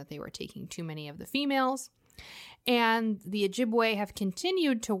concern that they were taking too many of the females. And the Ojibwe have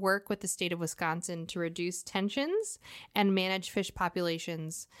continued to work with the state of Wisconsin to reduce tensions and manage fish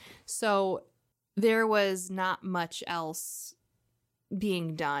populations. So there was not much else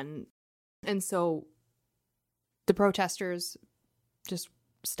being done. And so the protesters just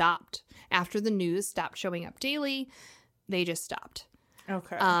stopped. After the news stopped showing up daily, they just stopped.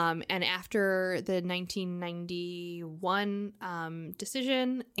 Okay. And after the 1991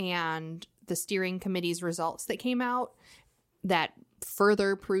 decision and the steering committee's results that came out that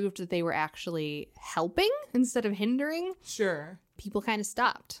further proved that they were actually helping instead of hindering, sure, people kind of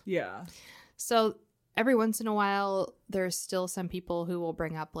stopped. Yeah. So every once in a while, there's still some people who will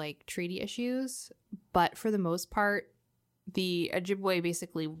bring up like treaty issues, but for the most part, the Ojibwe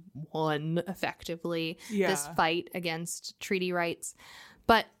basically won effectively this fight against treaty rights.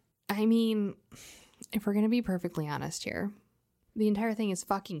 But I mean, if we're going to be perfectly honest here, the entire thing is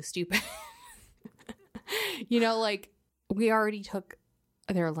fucking stupid. You know, like, we already took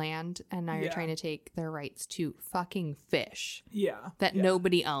their land and now you're trying to take their rights to fucking fish. Yeah. That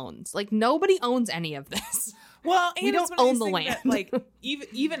nobody owns. Like, nobody owns any of this. Well, and we don't own the land. That, like,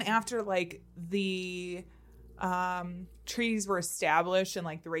 even after, like, the treaties were established and,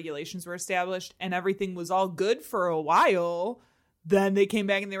 like, the regulations were established and everything was all good for a while, then they came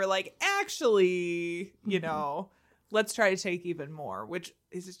back and they were like, actually, you know, let's try to take even more, which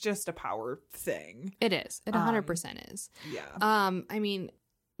is just a power thing. It is. It 100% is. Yeah. I mean,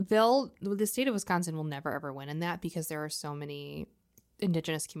 the state of Wisconsin will never ever win in that because there are so many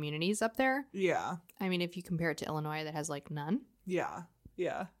indigenous communities up there. Yeah. I mean, if you compare it to Illinois that has like none. Yeah.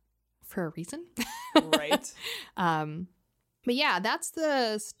 Yeah. For a reason. Right. But yeah, that's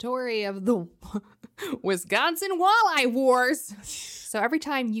the story of the Wisconsin Walleye Wars. So every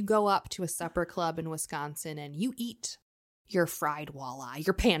time you go up to a supper club in Wisconsin and you eat your fried walleye,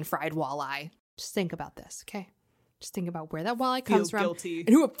 your pan-fried walleye, Just think about this, okay? Just think about where that walleye comes from guilty. and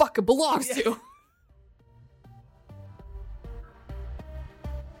who it fucking belongs to.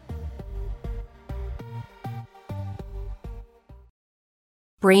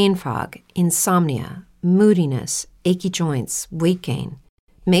 Brain fog, insomnia, moodiness, achy joints, weight gain.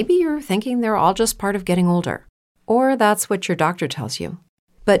 Maybe you're thinking they're all just part of getting older, or that's what your doctor tells you.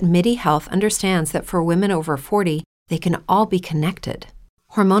 But MIDI Health understands that for women over 40, they can all be connected.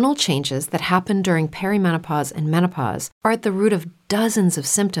 Hormonal changes that happen during perimenopause and menopause are at the root of dozens of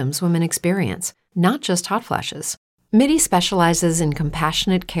symptoms women experience, not just hot flashes. MIDI specializes in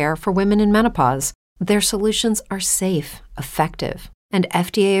compassionate care for women in menopause. Their solutions are safe, effective, and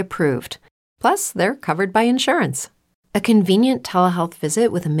FDA approved. Plus, they're covered by insurance. A convenient telehealth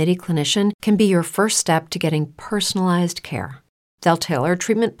visit with a MIDI clinician can be your first step to getting personalized care. They'll tailor a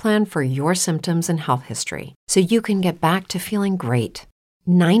treatment plan for your symptoms and health history so you can get back to feeling great.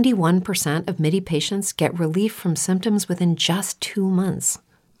 91% of MIDI patients get relief from symptoms within just 2 months.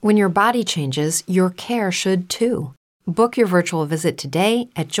 When your body changes, your care should too. Book your virtual visit today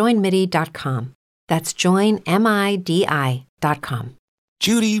at joinmidi.com. That's joinmidi.com.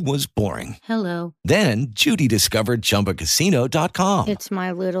 Judy was boring. Hello. Then Judy discovered ChumbaCasino.com. It's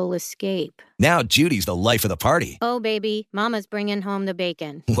my little escape. Now Judy's the life of the party. Oh, baby, mama's bringing home the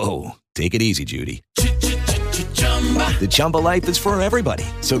bacon. Whoa, take it easy, Judy. The Chumba life is for everybody.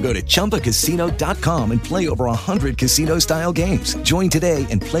 So go to ChumbaCasino.com and play over 100 casino-style games. Join today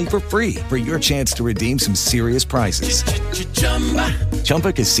and play for free for your chance to redeem some serious prizes.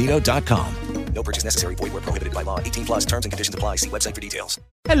 ChumbaCasino.com. No purchase necessary. Void where prohibited by law. 18 plus terms and conditions apply. See website for details.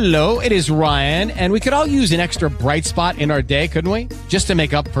 Hello, it is Ryan, and we could all use an extra bright spot in our day, couldn't we? Just to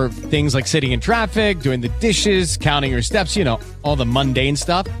make up for things like sitting in traffic, doing the dishes, counting your steps, you know, all the mundane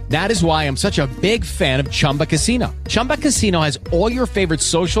stuff. That is why I'm such a big fan of Chumba Casino. Chumba Casino has all your favorite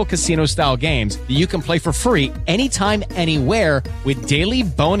social casino-style games that you can play for free anytime, anywhere with daily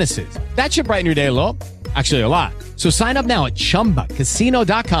bonuses. That should brighten your day a little. Actually, a lot. So sign up now at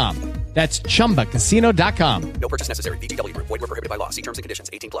ChumbaCasino.com. That's ChumbaCasino.com. No purchase necessary. VGW Group. Void where prohibited by law. See terms and conditions.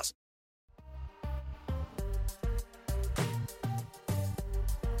 18 plus.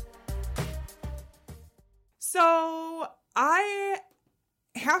 So I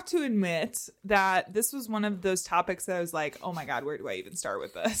have to admit that this was one of those topics that I was like, oh my God, where do I even start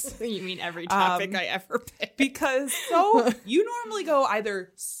with this? You mean every topic I ever pick? Because so you normally go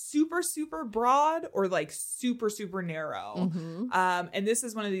either super, super broad or like super, super narrow. Mm-hmm. And this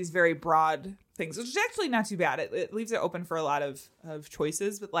is one of these very broad things, which is actually not too bad. It leaves it open for a lot of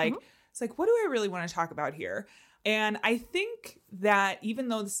choices, but like, it's like, what do I really want to talk about here? And I think that even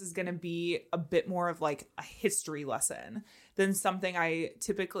though this is going to be a bit more of like a history lesson than something I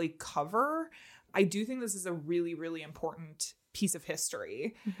typically cover, I do think this is a really, really important piece of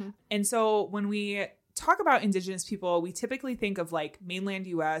history. Mm-hmm. And so when we talk about indigenous people, we typically think of like mainland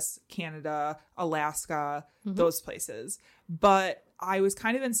US, Canada, Alaska, those places. But I was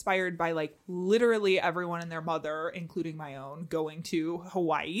kind of inspired by like literally everyone and their mother, including my own, going to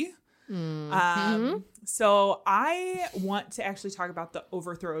Hawaii. So I want to actually talk about the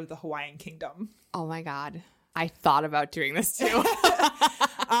overthrow of the Hawaiian kingdom. Oh my God. I thought about doing this too.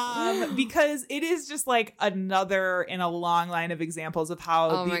 Because it is just like another in a long line of examples of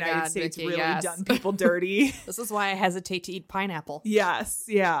how the United States Vicky, really done people dirty. This is why I hesitate to eat pineapple. Yes.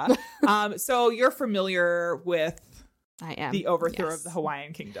 Yeah. So you're familiar with I am. The overthrow of the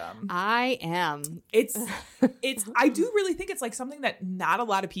Hawaiian kingdom. I am. It's I do really think it's like something that not a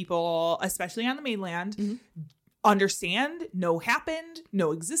lot of people, especially on the mainland, understand, know happened,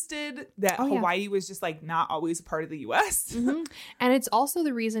 know existed, that Hawaii was just like not always a part of the US. And it's also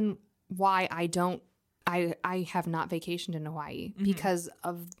the reason why I have not vacationed in Hawaii because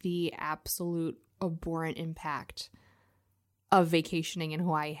of the absolute abhorrent impact of vacationing in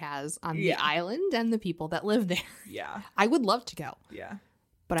Hawaii has on the island and the people that live there. Yeah. I would love to go. Yeah.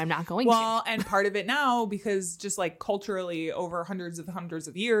 But I'm not going to. And part of it now, because just like culturally over hundreds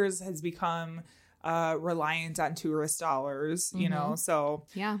of years has become reliant on tourist dollars, you know? So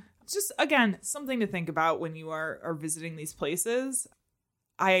yeah, just again, something to think about when you are visiting these places.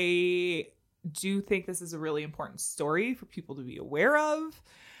 I do think this is a really important story for people to be aware of.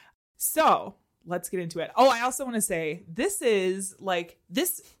 So let's get into it. Oh, I also want to say this is like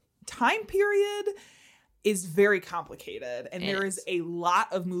this time period is very complicated, and there is a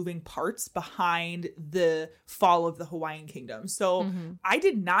lot of moving parts behind the fall of the Hawaiian kingdom. So I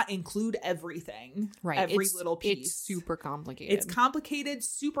did not include everything, every little piece. It's super complicated. It's complicated,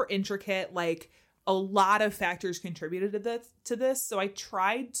 super intricate. Like a lot of factors contributed to this. So I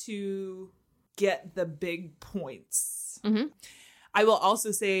tried to get the big points. I will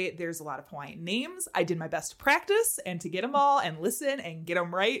also say there's a lot of Hawaiian names. I did my best to practice and to get them all and listen and get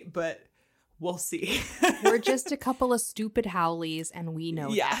them right, but we'll see. We're just a couple of stupid howlies, and we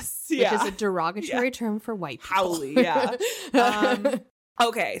know that. Yeah. Which is a derogatory term for white people. Howley, yeah.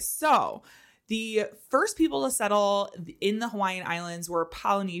 Okay, so the first people to settle in the Hawaiian Islands were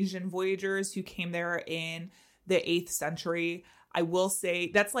Polynesian voyagers who came there in the 8th century. I will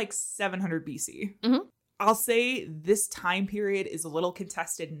say that's like 700 BC. Mm-hmm. I'll say this time period is a little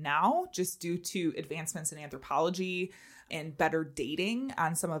contested now just due to advancements in anthropology and better dating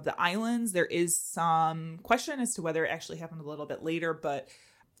on some of the islands. There is some question as to whether it actually happened a little bit later, but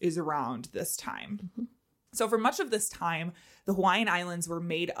is around this time. Mm-hmm. So for much of this time, the Hawaiian Islands were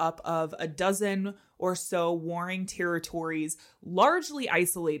made up of a dozen or so warring territories, largely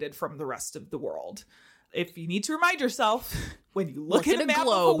isolated from the rest of the world. If you need to remind yourself, when you look at a map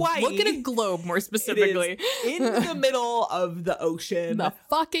of Hawaii, look at a globe more specifically. It is in the middle of the ocean. The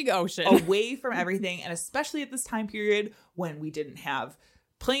fucking ocean. Away from everything. And especially at this time period when we didn't have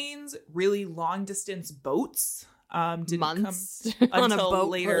planes, really long distance boats. Didn't months come on a until boat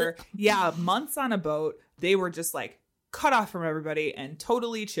later. Yeah, months on a boat. They were just like cut off from everybody and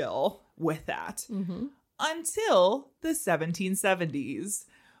totally chill with that. Mm-hmm. Until the 1770s,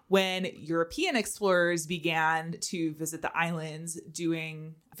 when European explorers began to visit the islands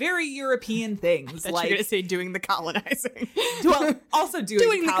doing very European things. Like you're going to say doing the colonizing. Well, also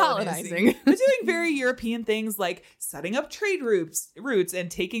doing the colonizing. But doing very European things like setting up trade routes and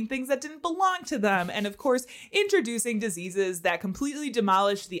taking things that didn't belong to them. And of course, introducing diseases that completely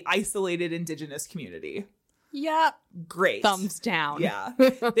demolished the isolated indigenous community. Yeah. Great. Thumbs down. Yeah.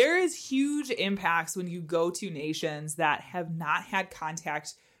 There is huge impacts when you go to nations that have not had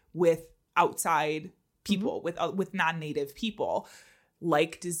contact with outside people, with non-native people,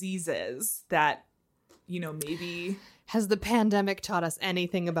 like diseases that, maybe... Has the pandemic taught us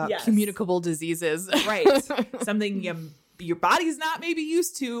anything about communicable diseases? Right. Something your body's not maybe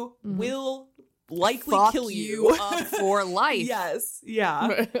used to will likely kill you up for life. Yes.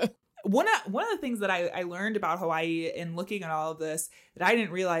 Yeah. One of the things that I learned about Hawaii in looking at all of this that I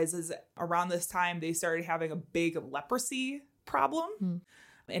didn't realize is around this time they started having a big leprosy problem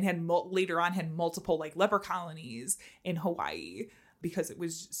and had later on had multiple like leper colonies in Hawaii because it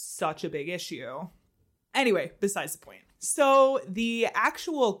was such a big issue. Anyway, besides the point. So the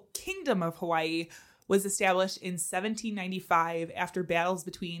actual kingdom of Hawaii was established in 1795 after battles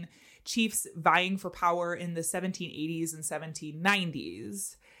between chiefs vying for power in the 1780s and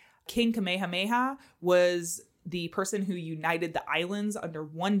 1790s. King Kamehameha was the person who united the islands under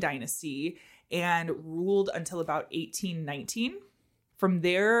one dynasty and ruled until about 1819. From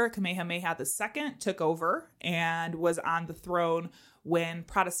there, Kamehameha II took over and was on the throne when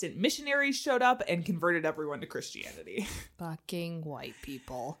Protestant missionaries showed up and converted everyone to Christianity. Fucking white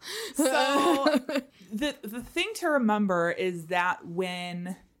people. So the thing to remember is that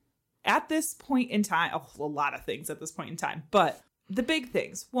when at this point in time, a lot of things at this point in time, but the big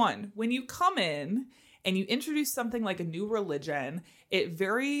things. One, when you come in and you introduce something like a new religion, it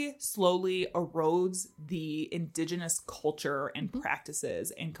very slowly erodes the indigenous culture and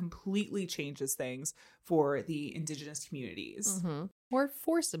practices and completely changes things for the indigenous communities. Mm-hmm. Or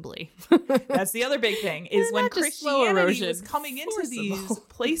forcibly. That's the other big thing is when Christianity was coming into these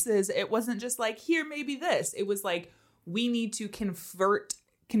places, it wasn't just like, here, maybe this. It was like, we need to convert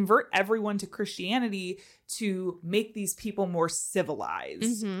everyone to Christianity to make these people more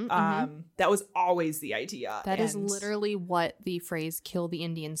civilized. That was always the idea. That is literally what the phrase kill the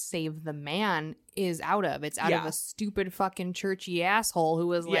Indian, save the man is out of. It's out of a stupid fucking churchy asshole who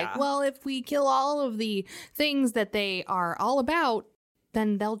was like, well, if we kill all of the things that they are all about,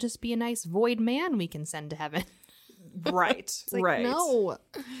 then they'll just be a nice void man we can send to heaven. Right. Like, right. No.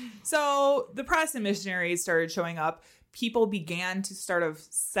 So the Protestant missionaries started showing up. People began to sort of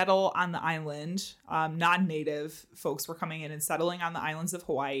settle on the island. Non-native folks were coming in and settling on the islands of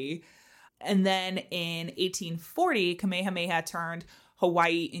Hawaii. And then in 1840, Kamehameha turned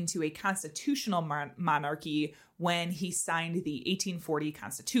Hawaii into a constitutional monarchy when he signed the 1840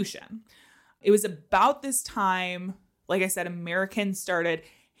 Constitution. It was about this time, like I said, Americans started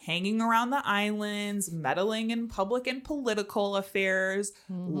hanging around the islands, meddling in public and political affairs,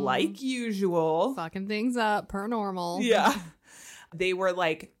 like usual. Fucking things up, per normal. Yeah. They were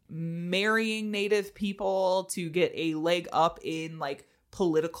like marrying native people to get a leg up in like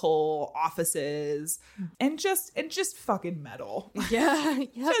political offices and just fucking meddle. Yeah. Yep.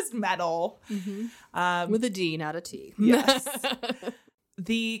 Just meddle. With a D, not a T. Yes.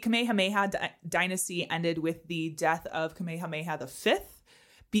 The Kamehameha dynasty ended with the death of Kamehameha V.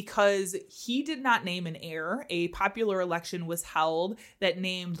 because he did not name an heir, a popular election was held that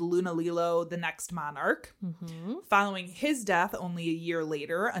named Lunalilo the next monarch. Following his death only a year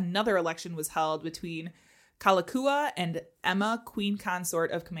later, another election was held between Kalakua and Emma, queen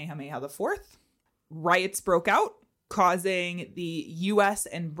consort of Kamehameha IV. Riots broke out, causing the U.S.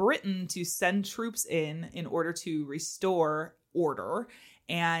 and Britain to send troops in order to restore order.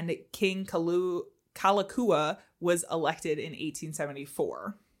 And King Kalakua was elected in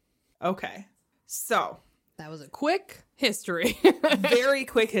 1874. Okay, so that was a quick history. Very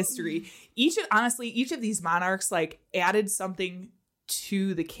quick history. Each of these monarchs like added something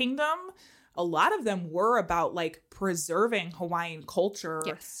to the kingdom. A lot of them were about like preserving Hawaiian culture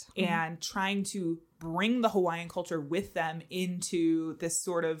and trying to bring the Hawaiian culture with them into this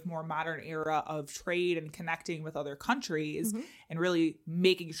sort of more modern era of trade and connecting with other countries and really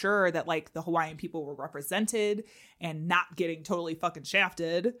making sure that like the Hawaiian people were represented and not getting totally fucking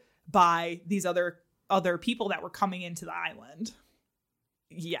shafted by these other people that were coming into the island.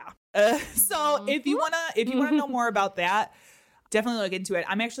 Yeah. So if you wanna know more about that, definitely look into it.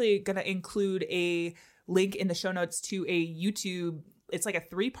 I'm actually gonna include a link in the show notes to a YouTube. It's like a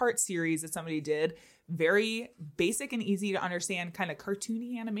 3-part series that somebody did. Very basic and easy to understand kind of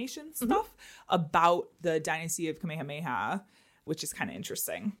cartoony animation stuff about the dynasty of Kamehameha, which is kind of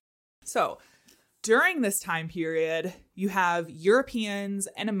interesting. So during this time period, you have Europeans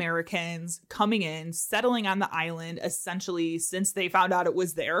and Americans coming in, settling on the island, essentially since they found out it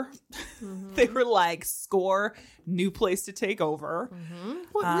was there. They were like, score, new place to take over.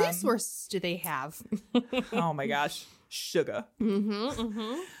 What resources do they have? Oh my gosh. Sugar.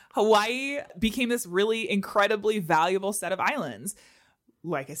 Hawaii became this really incredibly valuable set of islands.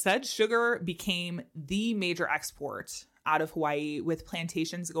 Like I said, sugar became the major export out of Hawaii, with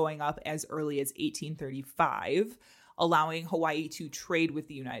plantations going up as early as 1835, allowing Hawaii to trade with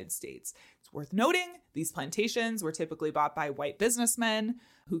the United States. It's worth noting, these plantations were typically bought by white businessmen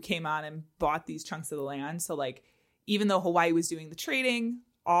who came on and bought these chunks of the land. So like, even though Hawaii was doing the trading,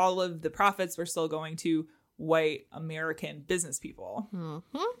 all of the profits were still going to white American business people.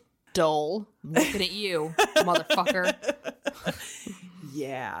 Dull. I'm looking at you, motherfucker.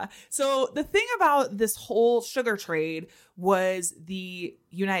 Yeah. So the thing about this whole sugar trade was the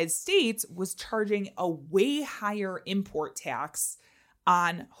United States was charging a way higher import tax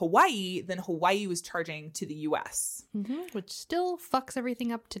on Hawaii than Hawaii was charging to the U.S. Which still fucks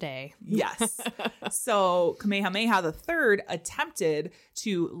everything up today. Yes. So Kamehameha III attempted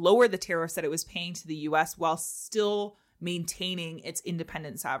to lower the tariffs that it was paying to the U.S. while still maintaining its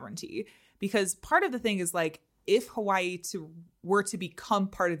independent sovereignty. Because part of the thing is like, if Hawaii were to become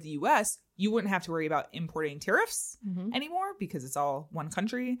part of the U.S., you wouldn't have to worry about importing tariffs anymore because it's all one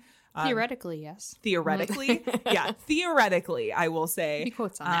country. Theoretically, yes. Theoretically. Yeah, theoretically, I will say. Be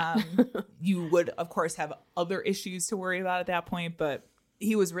quotes on that. You would, of course, have other issues to worry about at that point, but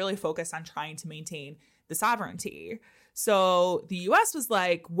he was really focused on trying to maintain the sovereignty. So the U.S. was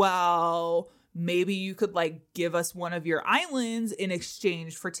like, well, maybe you could like give us one of your islands in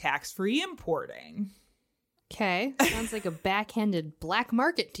exchange for tax-free importing. Okay. Sounds like a backhanded black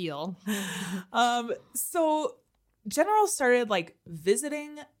market deal. So generals started like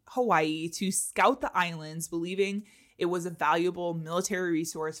visiting Hawaii to scout the islands, believing it was a valuable military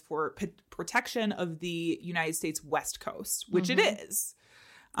resource for protection of the United States West Coast, which it is.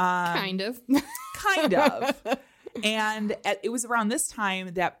 Kind of. Kind of. And it was around this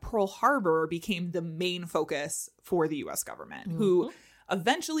time that Pearl Harbor became the main focus for the U.S. government, who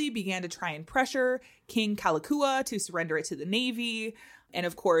eventually began to try and pressure King Kalakua to surrender it to the Navy. And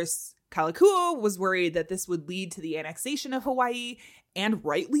of course, Kalakua was worried that this would lead to the annexation of Hawaii, and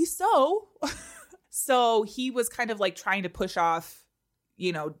rightly so. So he was kind of like trying to push off,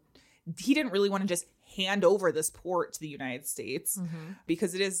 you know, he didn't really want to just hand over this port to the United States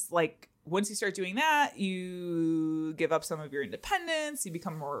because it is like, once you start doing that, you give up some of your independence. You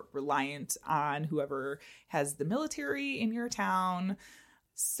become more reliant on whoever has the military in your town.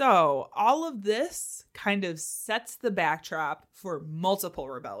 So all of this kind of sets the backdrop for multiple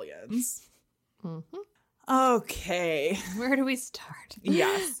rebellions. Okay. Where do we start?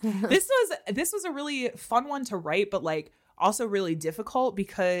 Yes. This was a really fun one to write, but like also really difficult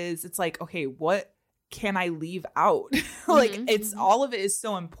because it's like, okay, what can I leave out? Like it's all of it is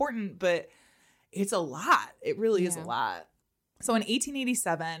so important, but it's a lot. It really is a lot. So in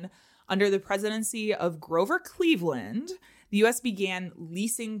 1887, under the presidency of Grover Cleveland, the U.S. began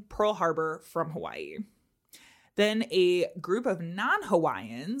leasing Pearl Harbor from Hawaii. Then a group of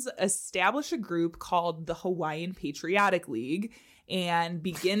non-Hawaiians established a group called the Hawaiian Patriotic League and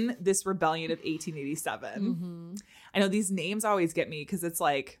begin this rebellion of 1887. I know these names always get me because it's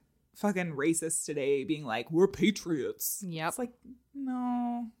like fucking racist today being like, we're patriots. Yep. It's like,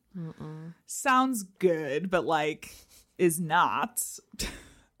 no. Mm-mm. Sounds good, but like is not.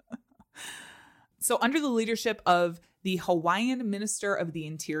 So under the leadership of the Hawaiian Minister of the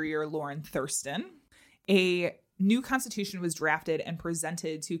Interior, Lauren Thurston, a new constitution was drafted and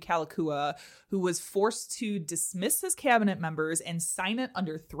presented to Kalakua, who was forced to dismiss his cabinet members and sign it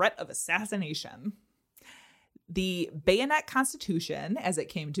under threat of assassination. The Bayonet Constitution, as it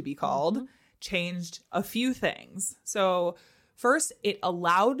came to be called, changed a few things. So first, it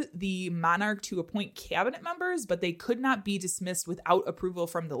allowed the monarch to appoint cabinet members, but they could not be dismissed without approval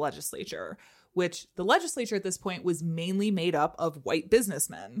from the legislature, which the legislature at this point was mainly made up of white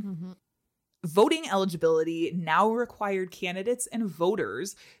businessmen. Mm-hmm. Voting eligibility now required candidates and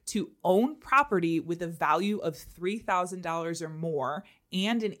voters to own property with a value of $3,000 or more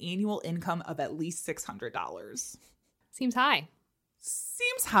and an annual income of at least $600. Seems high.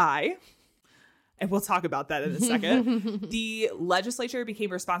 Seems high. And we'll talk about that in a second. The legislature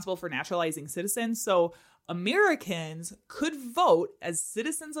became responsible for naturalizing citizens. So Americans could vote as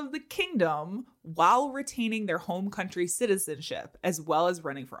citizens of the kingdom while retaining their home country citizenship, as well as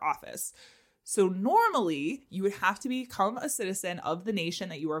running for office. So normally you would have to become a citizen of the nation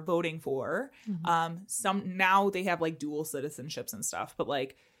that you are voting for. Mm-hmm. Now they have like dual citizenships and stuff, but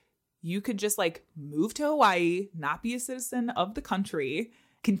like you could just like move to Hawaii, not be a citizen of the country,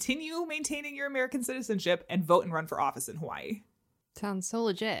 continue maintaining your American citizenship, and vote and run for office in Hawaii. Sounds so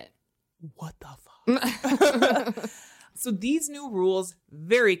legit. What the fuck? So these new rules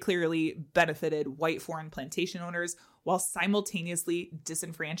very clearly benefited white foreign plantation owners while simultaneously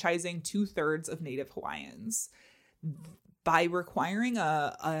disenfranchising 2/3 of Native Hawaiians. By requiring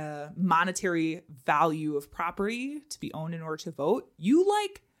a monetary value of property to be owned in order to vote, you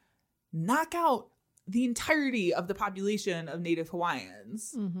like knock out the entirety of the population of Native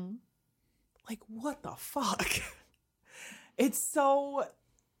Hawaiians. Mm-hmm. Like, what the fuck? It's so...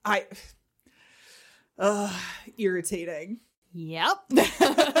 irritating. Yep.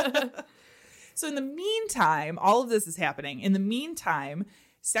 So in the meantime, all of this is happening. In the meantime,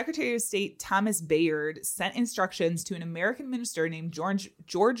 Secretary of State Thomas Bayard sent instructions to an American minister named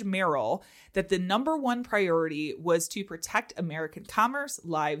George Merrill that the number one priority was to protect American commerce,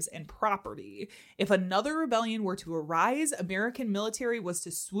 lives, and property. If another rebellion were to arise, American military was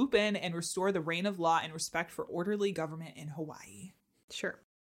to swoop in and restore the reign of law and respect for orderly government in Hawaii. Sure.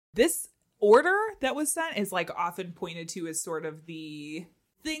 This order that was sent is like often pointed to as sort of the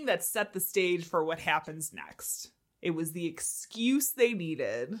thing that set the stage for what happens next. It was the excuse they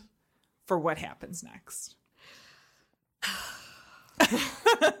needed for what happens next.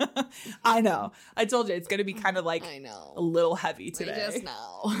 I know. I told you it's going to be kind of like a little heavy today. I just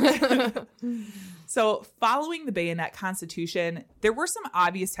know. So following the Bayonet Constitution, there were some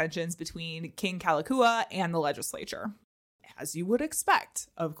obvious tensions between King Kalakua and the legislature. As you would expect,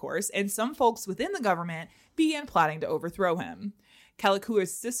 of course, and some folks within the government began plotting to overthrow him.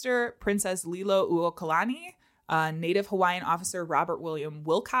 Kalakua's sister, Princess Lilo Uokalani, Native Hawaiian officer Robert William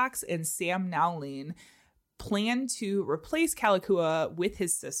Wilcox, and Sam Nowlin planned to replace Kalakua with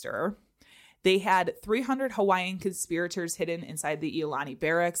his sister. They had 300 Hawaiian conspirators hidden inside the Iolani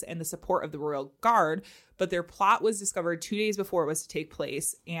barracks and the support of the Royal Guard, but their plot was discovered 2 days before it was to take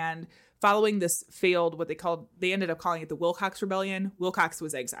place, and following this failed, they ended up calling it the Wilcox Rebellion. Wilcox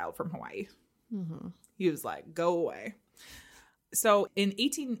was exiled from Hawaii. Mm-hmm. He was like, go away. So in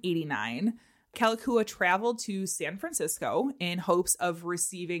 1889, Kalakua traveled to San Francisco in hopes of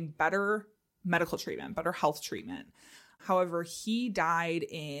receiving better medical treatment, better health treatment. However, he died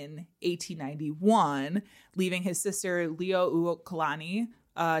in 1891, leaving his sister Leo Uokalani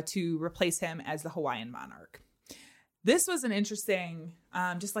to replace him as the Hawaiian monarch. This was an interesting,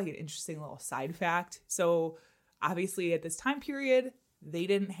 just like an interesting little side fact. So obviously at this time period, they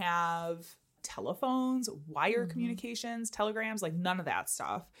didn't have telephones, wire communications, telegrams, like none of that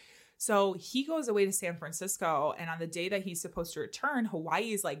stuff. So he goes away to San Francisco, and on the day that he's supposed to return,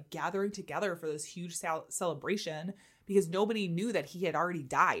 Hawaii is like gathering together for this huge celebration because nobody knew that he had already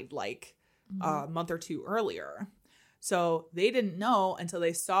died like a month or two earlier. So they didn't know until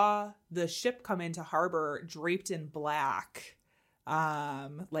they saw the ship come into harbor draped in black,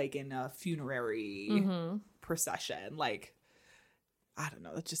 like in a funerary procession. Like, I don't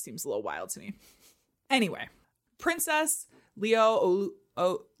know. That just seems a little wild to me. Anyway, Princess Lilo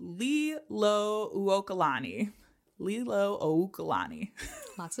Uokalani.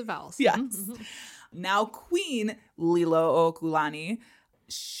 Lots of vowels. Yes. Now Queen Lilo Uokalani.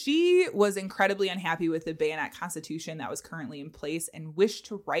 She was incredibly unhappy with the Bayonet Constitution that was currently in place and wished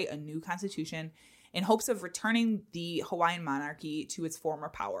to write a new constitution in hopes of returning the Hawaiian monarchy to its former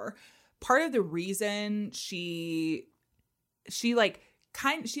power. Part of the reason she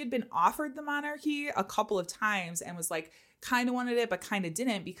had been offered the monarchy a couple of times and was like kind of wanted it but kind of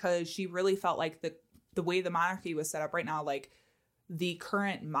didn't, because she really felt like the way the monarchy was set up right now, like the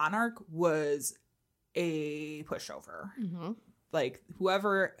current monarch was a pushover. Mm-hmm. Like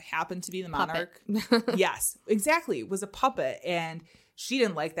whoever happened to be the monarch, yes, exactly, was a puppet, and she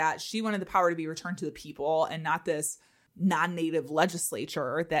didn't like that. She wanted the power to be returned to the people and not this non-native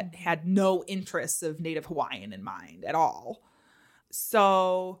legislature that had no interests of Native Hawaiian in mind at all.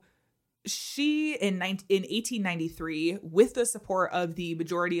 So she, in 1893, with the support of the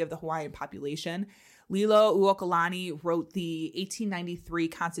majority of the Hawaiian population, Lilo Uokalani wrote the 1893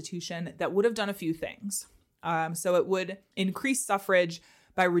 Constitution that would have done a few things. So it would increase suffrage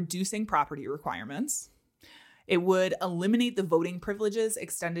by reducing property requirements. It would eliminate the voting privileges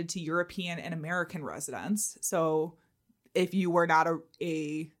extended to European and American residents. So if you were not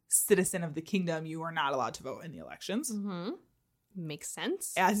a citizen of the kingdom, you were not allowed to vote in the elections. Mm-hmm. Makes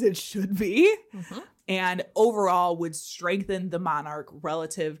sense. As it should be. Mm-hmm. And overall would strengthen the monarch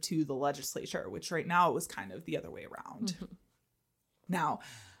relative to the legislature, which right now it was kind of the other way around. Mm-hmm. Now,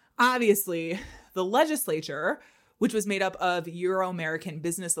 obviously, the legislature, which was made up of Euro-American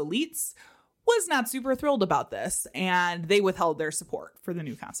business elites, was not super thrilled about this, and they withheld their support for the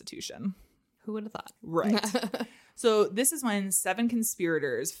new constitution. Who would have thought? Right. So this is when 7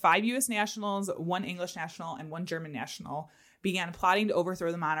 conspirators, 5 U.S. nationals, 1 English national, and 1 German national, began plotting to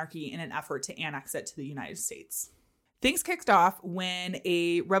overthrow the monarchy in an effort to annex it to the United States. Things kicked off when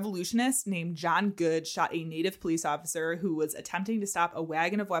a revolutionist named John Good shot a native police officer who was attempting to stop a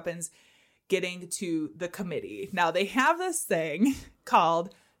wagon of weapons getting to the committee. Now, they have this thing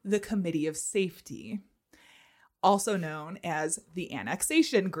called the Committee of Safety, also known as the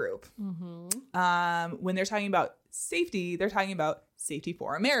Annexation Group. Mm-hmm. When they're talking about safety, they're talking about safety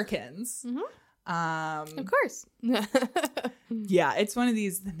for Americans. Mm-hmm. Of course. Yeah, it's one of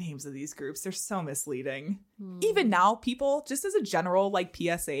the names of these groups, they're so misleading. Even now, people, just as a general like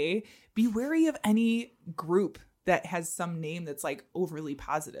PSA, be wary of any group that has some name that's like overly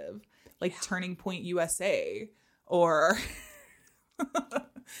positive, like Turning Point USA or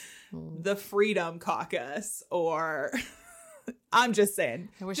the Freedom Caucus, or I'm just saying.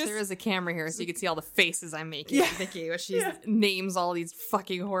 I wish there was a camera here so you could see all the faces I'm making. Vicky, when she names all these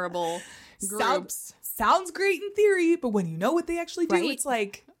fucking horrible groups. Sounds great in theory, but when you know what they actually do, it's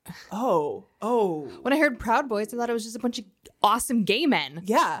like, oh. When I heard Proud Boys, I thought it was just a bunch of awesome gay men.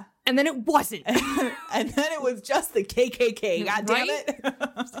 Yeah. And then it wasn't. And then it was just the KKK. God damn it.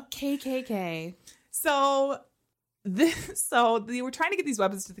 KKK. So they were trying to get these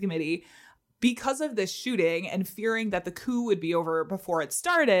weapons to the committee. Because of this shooting and fearing that the coup would be over before it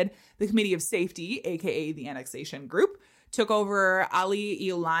started, the Committee of Safety, aka the Annexation Group, took over Ali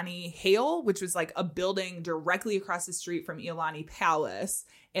Iolani Hale, which was like a building directly across the street from Iolani Palace,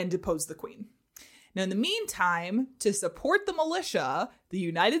 and deposed the queen. Now, in the meantime, to support the militia, the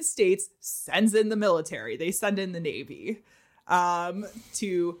United States sends in the military. They send in the Navy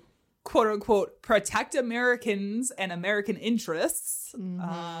to, quote unquote, protect Americans and American interests.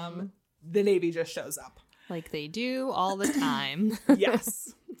 Mm-hmm. The Navy just shows up. Like they do all the time.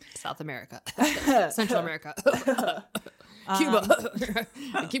 Yes. South America. Central America. Cuba.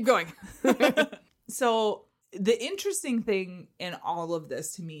 Keep going. So the interesting thing in all of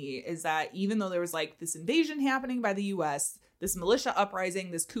this to me is that even though there was like this invasion happening by the U.S., this militia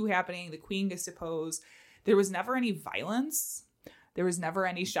uprising, this coup happening, the queen gets deposed, there was never any violence. There was never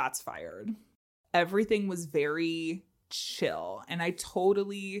any shots fired. Everything was very chill. And I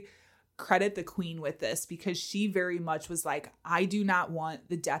totally credit the queen with this, because she very much was like, I do not want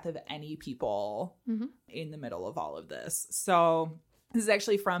the death of any people in the middle of all of this. So this is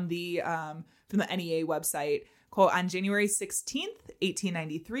actually from the NEA website. Quote, on January 16th,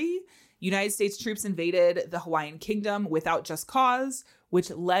 1893, United States troops invaded the Hawaiian kingdom without just cause,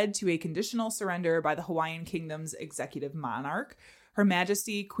 which led to a conditional surrender by the Hawaiian kingdom's executive monarch, Her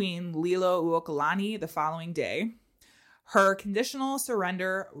Majesty Queen Lilo Uokalani, the following day. Her conditional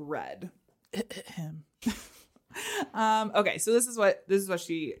surrender read. Okay, so this is what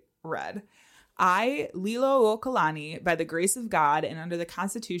she read. I, Lilo Uokalani, by the grace of God and under the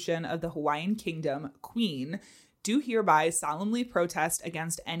Constitution of the Hawaiian Kingdom, Queen, do hereby solemnly protest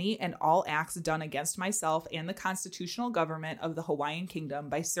against any and all acts done against myself and the constitutional government of the Hawaiian Kingdom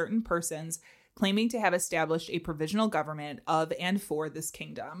by certain persons claiming to have established a provisional government of and for this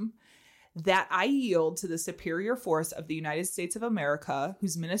kingdom. That I yield to the superior force of the United States of America,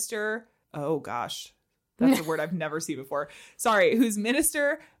 whose minister, oh gosh, that's a word I've never seen before. Sorry, whose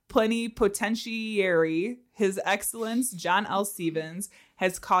minister plenipotentiary, His Excellence John L. Stevens,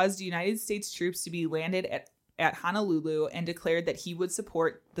 has caused United States troops to be landed at Honolulu and declared that he would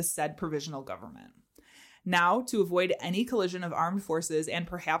support the said provisional government. Now, to avoid any collision of armed forces and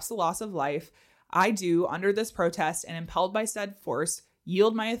perhaps the loss of life, I do, under this protest and impelled by said force,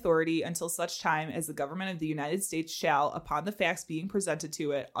 yield my authority until such time as the government of the United States shall, upon the facts being presented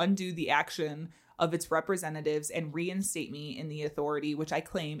to it, undo the action of its representatives and reinstate me in the authority which I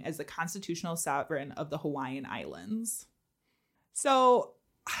claim as the constitutional sovereign of the Hawaiian Islands. So,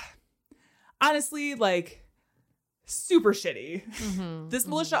 honestly, like, super shitty. This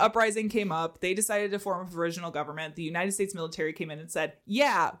militia uprising came up. They decided to form a provisional government. The United States military came in and said,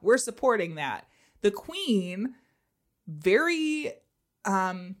 yeah, we're supporting that. The Queen very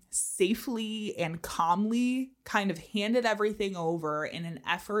safely and calmly kind of handed everything over in an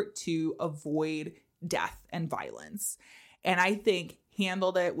effort to avoid death and violence. And I think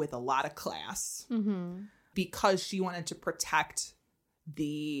handled it with a lot of class because she wanted to protect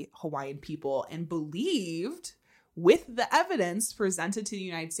the Hawaiian people and believed with the evidence presented to the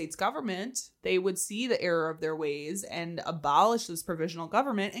United States government, they would see the error of their ways and abolish this provisional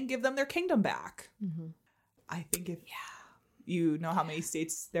government and give them their kingdom back. I think if you know how many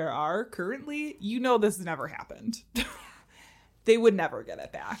states there are currently, you know this never happened. They would never get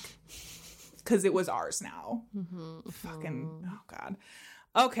it back because it was ours now. Fucking, oh God.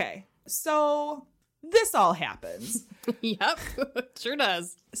 Okay, so this all happens. Yep, sure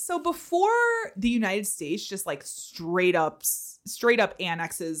does. So before the United States just like straight up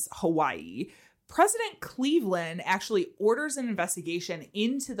annexes Hawaii, President Cleveland actually orders an investigation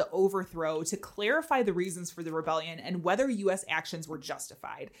into the overthrow to clarify the reasons for the rebellion and whether U.S. actions were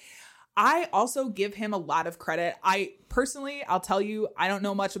justified. I also give him a lot of credit. I'll tell you, I don't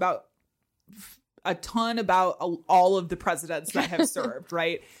know much about a ton about all of the presidents that have served,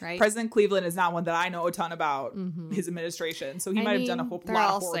 right? President Cleveland is not one that I know a ton about his administration. So he might have done a whole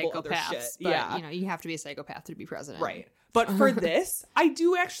lot of horrible other shit. But, you know, you have to be a psychopath to be president. Right. But for this, I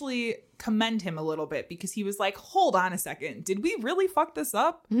do actually commend him a little bit because he was like, hold on a second. Did we really fuck this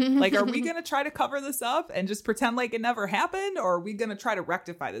up? Like, are we going to try to cover this up and just pretend like it never happened? Or are we going to try to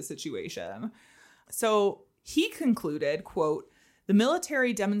rectify the situation? So he concluded, quote, the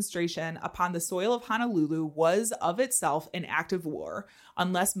military demonstration upon the soil of Honolulu was of itself an act of war,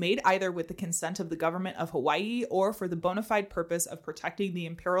 unless made either with the consent of the government of Hawaii or for the bona fide purpose of protecting the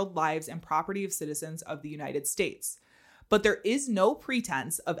imperiled lives and property of citizens of the United States. But there is no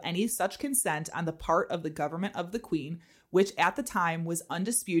pretense of any such consent on the part of the government of the Queen, which at the time was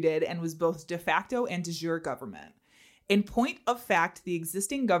undisputed and was both de facto and de jure government. In point of fact, the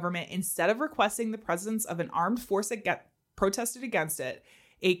existing government, instead of requesting the presence of an armed force protested against it,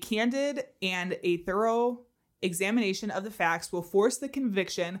 a candid and a thorough examination of the facts will force the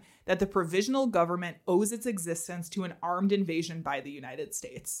conviction that the provisional government owes its existence to an armed invasion by the United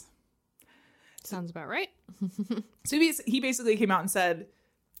States. Sounds about right. So he basically came out and said,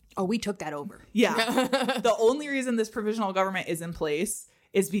 oh, we took that over. Yeah. The only reason this provisional government is in place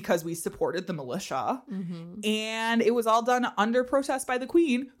is because we supported the militia. And it was all done under protest by the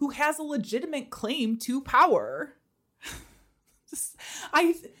Queen, who has a legitimate claim to power.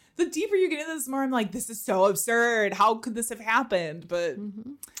 The deeper you get into this, the more I'm like, this is so absurd. How could this have happened? But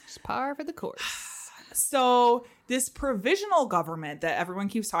it's par for the course. So this provisional government that everyone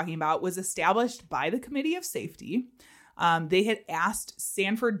keeps talking about was established by the Committee of Safety. They had asked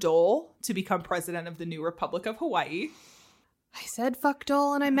Sanford Dole to become president of the new Republic of Hawaii. I said fuck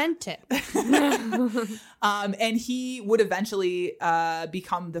Dole and I meant it. And he would eventually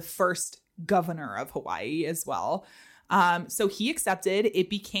become the first governor of Hawaii as well. So he accepted. It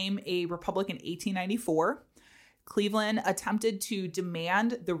became a republic in 1894. Cleveland attempted to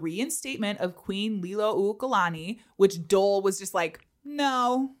demand the reinstatement of Queen Liliuokalani, which Dole was just like,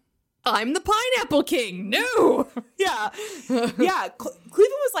 no. I'm the Pineapple King. No. Yeah. Cleveland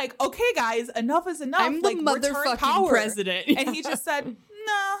was like, okay, guys, enough is enough. I'm the motherfucking president. Yeah. And he just said,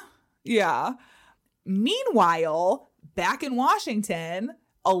 nah. Yeah. Meanwhile, back in Washington,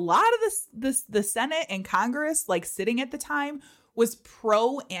 a lot of the Senate and Congress, like sitting at the time, was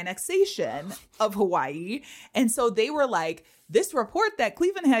pro-annexation of Hawaii. And so they were like, this report that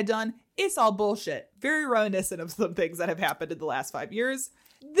Cleveland had done, it's all bullshit. Very reminiscent of some things that have happened in the last 5 years.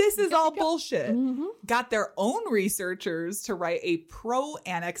 This is all bullshit. Got their own researchers to write a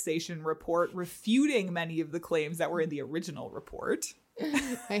pro-annexation report refuting many of the claims that were in the original report.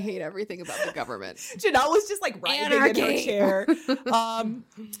 I hate everything about the government. Janelle was just like writhing in her chair.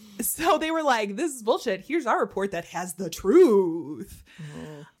 So they were like, this is bullshit. Here's our report that has the truth.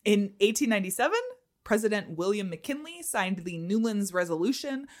 In 1897, President William McKinley signed the Newlands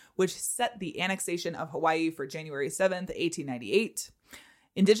Resolution, which set the annexation of Hawaii for January 7th, 1898.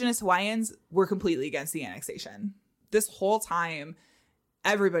 Indigenous Hawaiians were completely against the annexation. This whole time,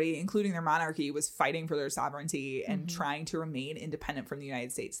 everybody, including their monarchy, was fighting for their sovereignty and trying to remain independent from the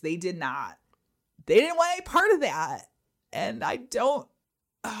United States. They didn't want any part of that. And I don't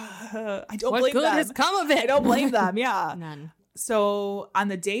blame them. What good has come of it? I don't blame them. Yeah. None. So on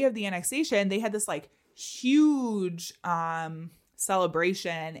the day of the annexation, they had this like huge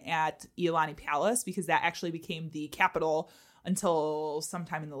celebration at Iolani Palace because that actually became the capital until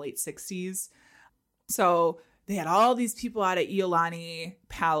sometime in the late 60s. So they had all these people out at Iolani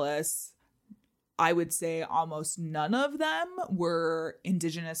Palace. I would say almost none of them were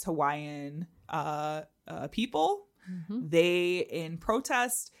indigenous Hawaiian people. They, in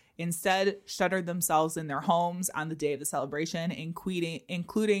protest, instead shuttered themselves in their homes on the day of the celebration,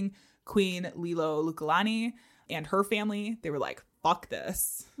 including Queen Lilo Lukalani and her family. They were like, fuck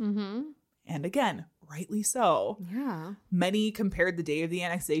this. And again, rightly so. Yeah. Many compared the day of the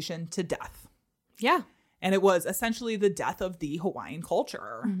annexation to death. Yeah. And it was essentially the death of the Hawaiian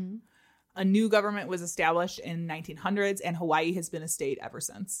culture. A new government was established in 1900s, and Hawaii has been a state ever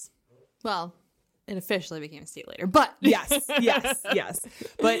since. Well, it officially became a state later, but yes.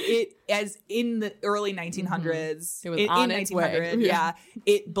 But it, as in the early 1900s, it was on its way. Yeah,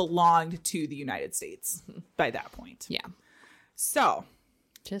 it belonged to the United States by that point. Yeah. So,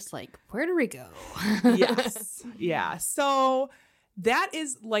 just like Puerto Rico. Yes. Yeah. So that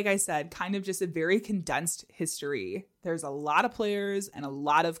is, like I said, kind of just a very condensed history. There's a lot of players and a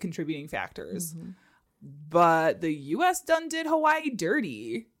lot of contributing factors. But the U.S. done did Hawaii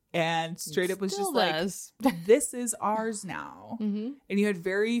dirty. And straight up was just like, this is ours now. And you had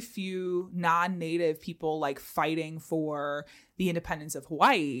very few non-native people like fighting for the independence of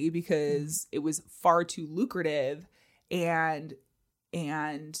Hawaii because it was far too lucrative. And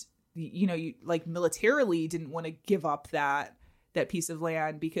you know, you like militarily didn't want to give up that piece of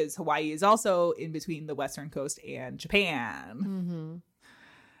land because Hawaii is also in between the Western coast and Japan.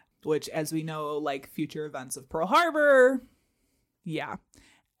 Which, as we know, like future events of Pearl Harbor. Yeah.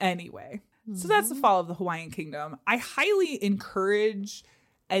 Anyway, so that's the fall of the Hawaiian Kingdom. I highly encourage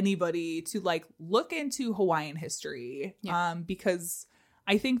anybody to like look into Hawaiian history because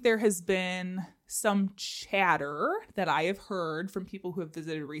I think there has been some chatter that I have heard from people who have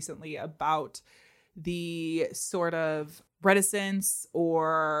visited recently about the sort of reticence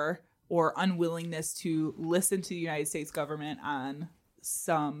or unwillingness to listen to the United States government on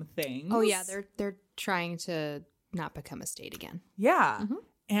some things. Oh yeah, they're trying to not become a state again. Yeah.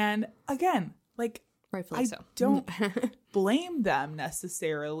 And again, like, rightfully so. Don't blame them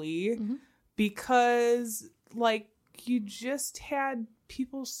necessarily because, like, you just had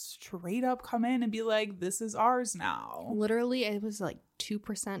people straight up come in and be like, this is ours now. Literally, it was like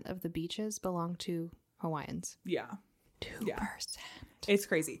 2% of the beaches belong to Hawaiians. Yeah. 2%. Yeah. It's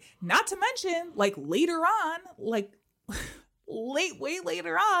crazy. Not to mention, like, later on, like, way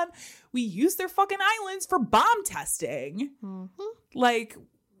later on, we used their fucking islands for bomb testing. Like,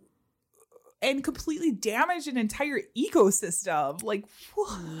 and completely damaged an entire ecosystem. Like,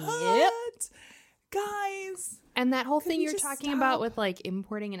 what? Guys. And that whole thing you're talking about with like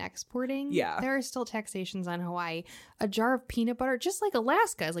importing and exporting. Yeah. There are still taxations on Hawaii. A jar of peanut butter, just like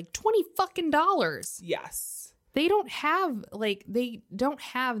Alaska, is like $20 fucking. Yes. They don't have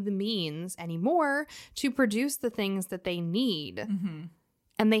the means anymore to produce the things that they need.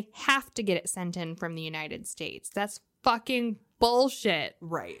 And they have to get it sent in from the United States. That's fucking bullshit.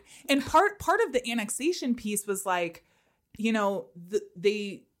 Right. And part of the annexation piece was like, you know,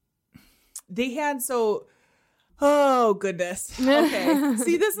 they had oh goodness. Okay.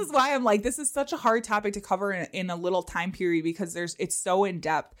 See, this is why I'm like, this is such a hard topic to cover in a little time period because it's so in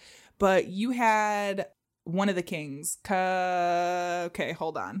depth. But you had one of the kings. Okay,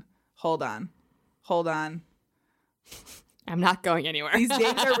 hold on. I'm not going anywhere. These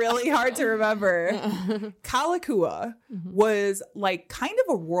names are really hard to remember. Kalakua was like kind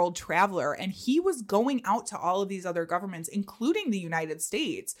of a world traveler, and he was going out to all of these other governments, including the United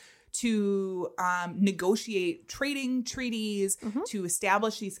States, to negotiate trading treaties, to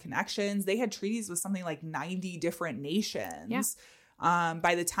establish these connections. They had treaties with something like 90 different nations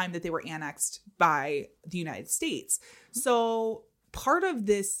by the time that they were annexed by the United States. So part of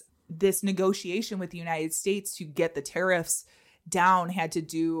this negotiation with the United States to get the tariffs down had to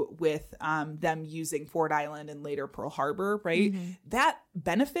do with them using Ford Island and later Pearl Harbor, right? That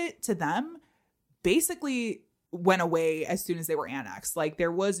benefit to them basically went away as soon as they were annexed. Like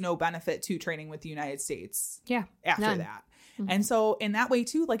there was no benefit to trading with the United States after that. And so in that way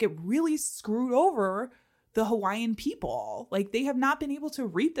too, like it really screwed over the Hawaiian people. Like they have not been able to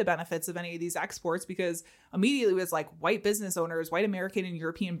reap the benefits of any of these exports because immediately it was like white business owners, white American and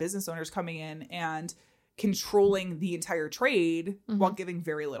European business owners coming in and controlling the entire trade while giving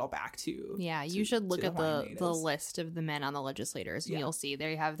very little back to. Yeah, you should look at the list of the men on the legislators and you'll see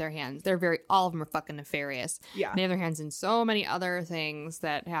they have their hands. All of them are fucking nefarious. Yeah. They have their hands in so many other things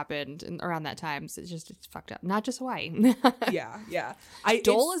that happened around that time. So it's fucked up. Not just Hawaii. Yeah.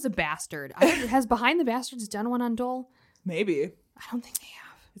 Dole is a bastard. Has Behind the Bastards done one on Dole? Maybe. I don't think they have.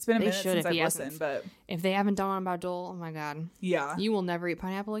 It's been a minute since I've listened, but if they haven't done one about Dole, oh my God. Yeah. You will never eat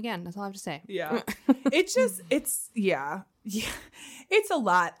pineapple again. That's all I have to say. Yeah. It's a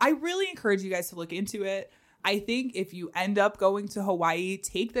lot. I really encourage you guys to look into it. I think if you end up going to Hawaii,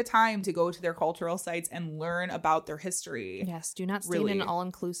 take the time to go to their cultural sites and learn about their history. Yes. Do not stay in an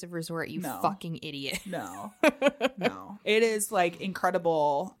all-inclusive resort, you fucking idiot. No. It is like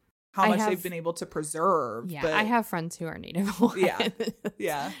incredible how much they've been able to preserve. Yeah, but I have friends who are Native Hawaiian.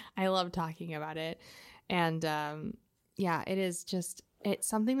 Yeah. I love talking about it. And it is just, it's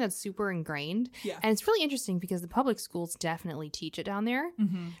something that's super ingrained. Yeah. And it's really interesting because the public schools definitely teach it down there,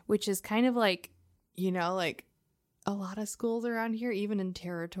 which is kind of like, like a lot of schools around here, even in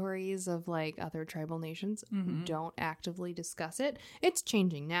territories of like other tribal nations, don't actively discuss it. It's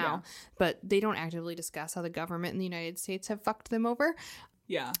changing now, but they don't actively discuss how the government in the United States have fucked them over.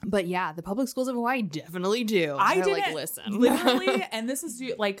 Yeah. But yeah, the public schools of Hawaii definitely do. I didn't, like, listen. Literally, and this is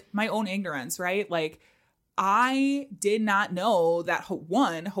like my own ignorance, right? Like I did not know that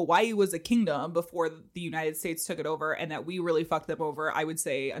Hawaii was a kingdom before the United States took it over and that we really fucked them over, I would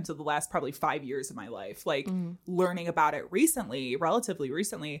say, until the last probably 5 years of my life. Like learning about it relatively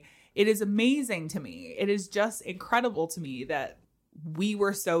recently, it is amazing to me. It is just incredible to me that we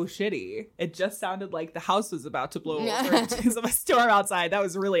were so shitty. It just sounded like the house was about to blow over because of a storm outside. That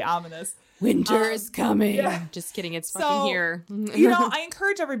was really ominous. Winter is coming. Yeah. Just kidding. It's fucking here. I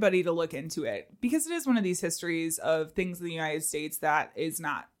encourage everybody to look into it because it is one of these histories of things in the United States that is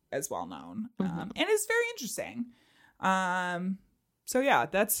not as well known. And it's very interesting. So yeah,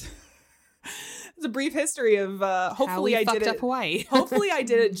 that's a brief history of hopefully I did it. Hawaii. Hopefully I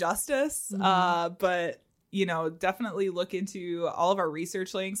did it justice. But definitely look into all of our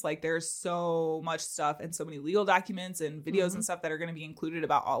research links. Like there's so much stuff and so many legal documents and videos and stuff that are going to be included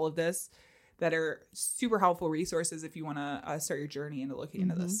about all of this that are super helpful resources if you want to start your journey into looking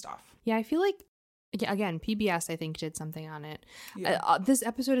into this stuff. Yeah, I feel like, again, PBS, I think, did something on it. Yeah. This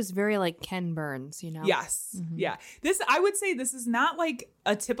episode is very like Ken Burns, Yes. Yeah. I would say this is not like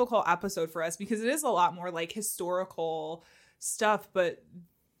a typical episode for us because it is a lot more like historical stuff, but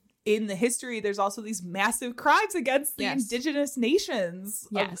in the history, there's also these massive crimes against the indigenous nations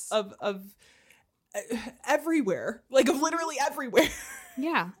of everywhere, like of literally everywhere.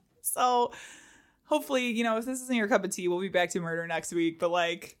 Yeah. So hopefully, if this isn't your cup of tea, we'll be back to murder next week. But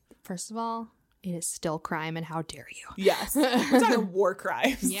like, first of all, it is still crime and how dare you? Yes. We're talking war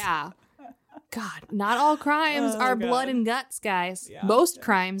crimes. Yeah. God, not all crimes are blood and guts, guys. Yeah. Most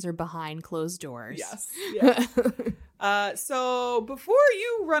crimes are behind closed doors. Yes. Yeah. So before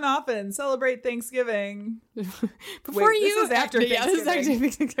you run off and celebrate Thanksgiving, this is after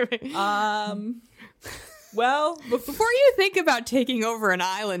Thanksgiving. Well, before you think about taking over an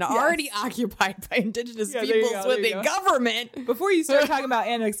island already occupied by indigenous peoples with a government, before you start talking about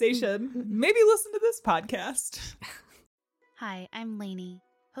annexation, maybe listen to this podcast. Hi, I'm Lainey,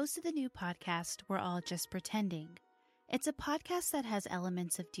 host of the new podcast, We're All Just Pretending. It's a podcast that has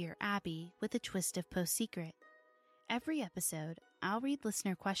elements of Dear Abby with a twist of Post Secret. Every episode, I'll read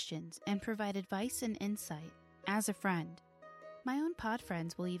listener questions and provide advice and insight as a friend. My own pod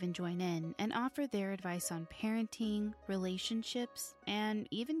friends will even join in and offer their advice on parenting, relationships, and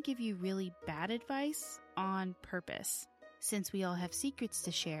even give you really bad advice on purpose. Since we all have secrets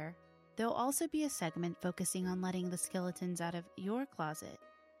to share, there'll also be a segment focusing on letting the skeletons out of your closet.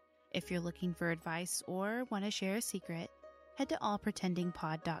 If you're looking for advice or want to share a secret, head to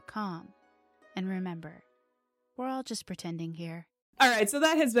allpretendingpod.com. And remember, we're all just pretending here. All right, so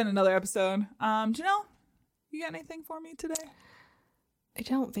that has been another episode. Janelle, you got anything for me today? I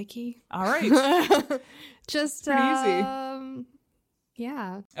don't, Vicky. All right. Just pretty easy.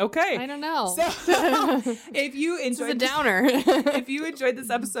 Yeah. Okay. I don't know. So if you enjoyed a downer. If you enjoyed this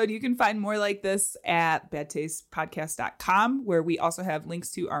episode, you can find more like this at badtastepodcast.com, where we also have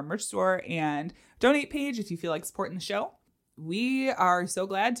links to our merch store and donate page if you feel like supporting the show. We are so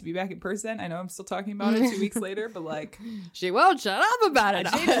glad to be back in person. I know I'm still talking about it 2 weeks later, but like, she won't shut up about it.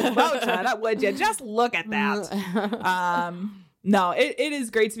 She just won't shut up. Would you just look at that? No, it is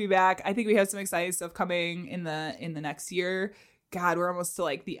great to be back. I think we have some exciting stuff coming in the next year. God, we're almost to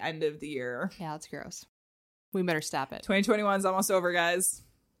like the end of the year. Yeah, it's gross. We better stop it. 2021 is almost over, guys.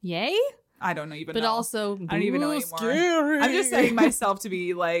 Yay? I don't even know. But also, I don't even know anymore. Scary. I'm just setting myself to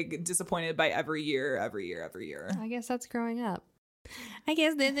be like disappointed by every year. I guess that's growing up. I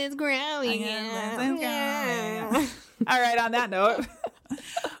guess this is growing. All right, on that note,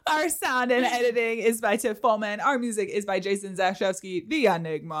 our sound and editing is by Tiff Pullman. Our music is by Jason Zashevsky, the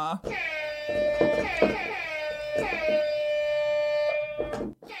Enigma.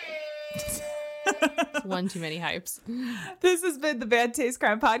 One too many hypes. This has been the Bad Taste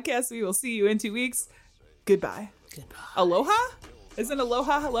Crime Podcast. We will see you in 2 weeks. Goodbye. Aloha? Isn't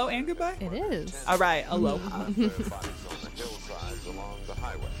aloha hello and goodbye? It is. All right, aloha.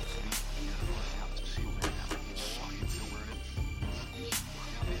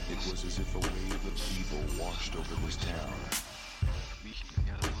 It was as if a wave of evil washed over this town.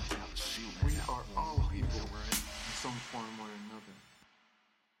 We are all evil in some form or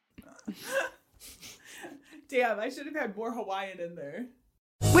another. Damn, I should have had more Hawaiian in there.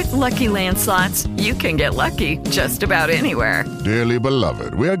 With Lucky Land Slots, you can get lucky just about anywhere. Dearly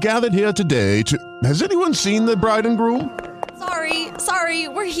beloved, we are gathered here today to... Has anyone seen the bride and groom? Sorry,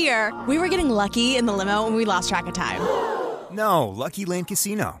 we're here. We were getting lucky in the limo and we lost track of time. No, Lucky Land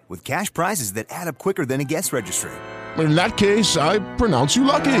Casino, with cash prizes that add up quicker than a guest registry. In that case, I pronounce you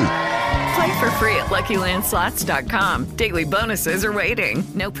lucky. Play for free at LuckyLandSlots.com. Daily bonuses are waiting.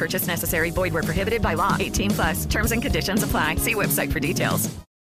 No purchase necessary. Void where prohibited by law. 18+. Terms and conditions apply. See website for details.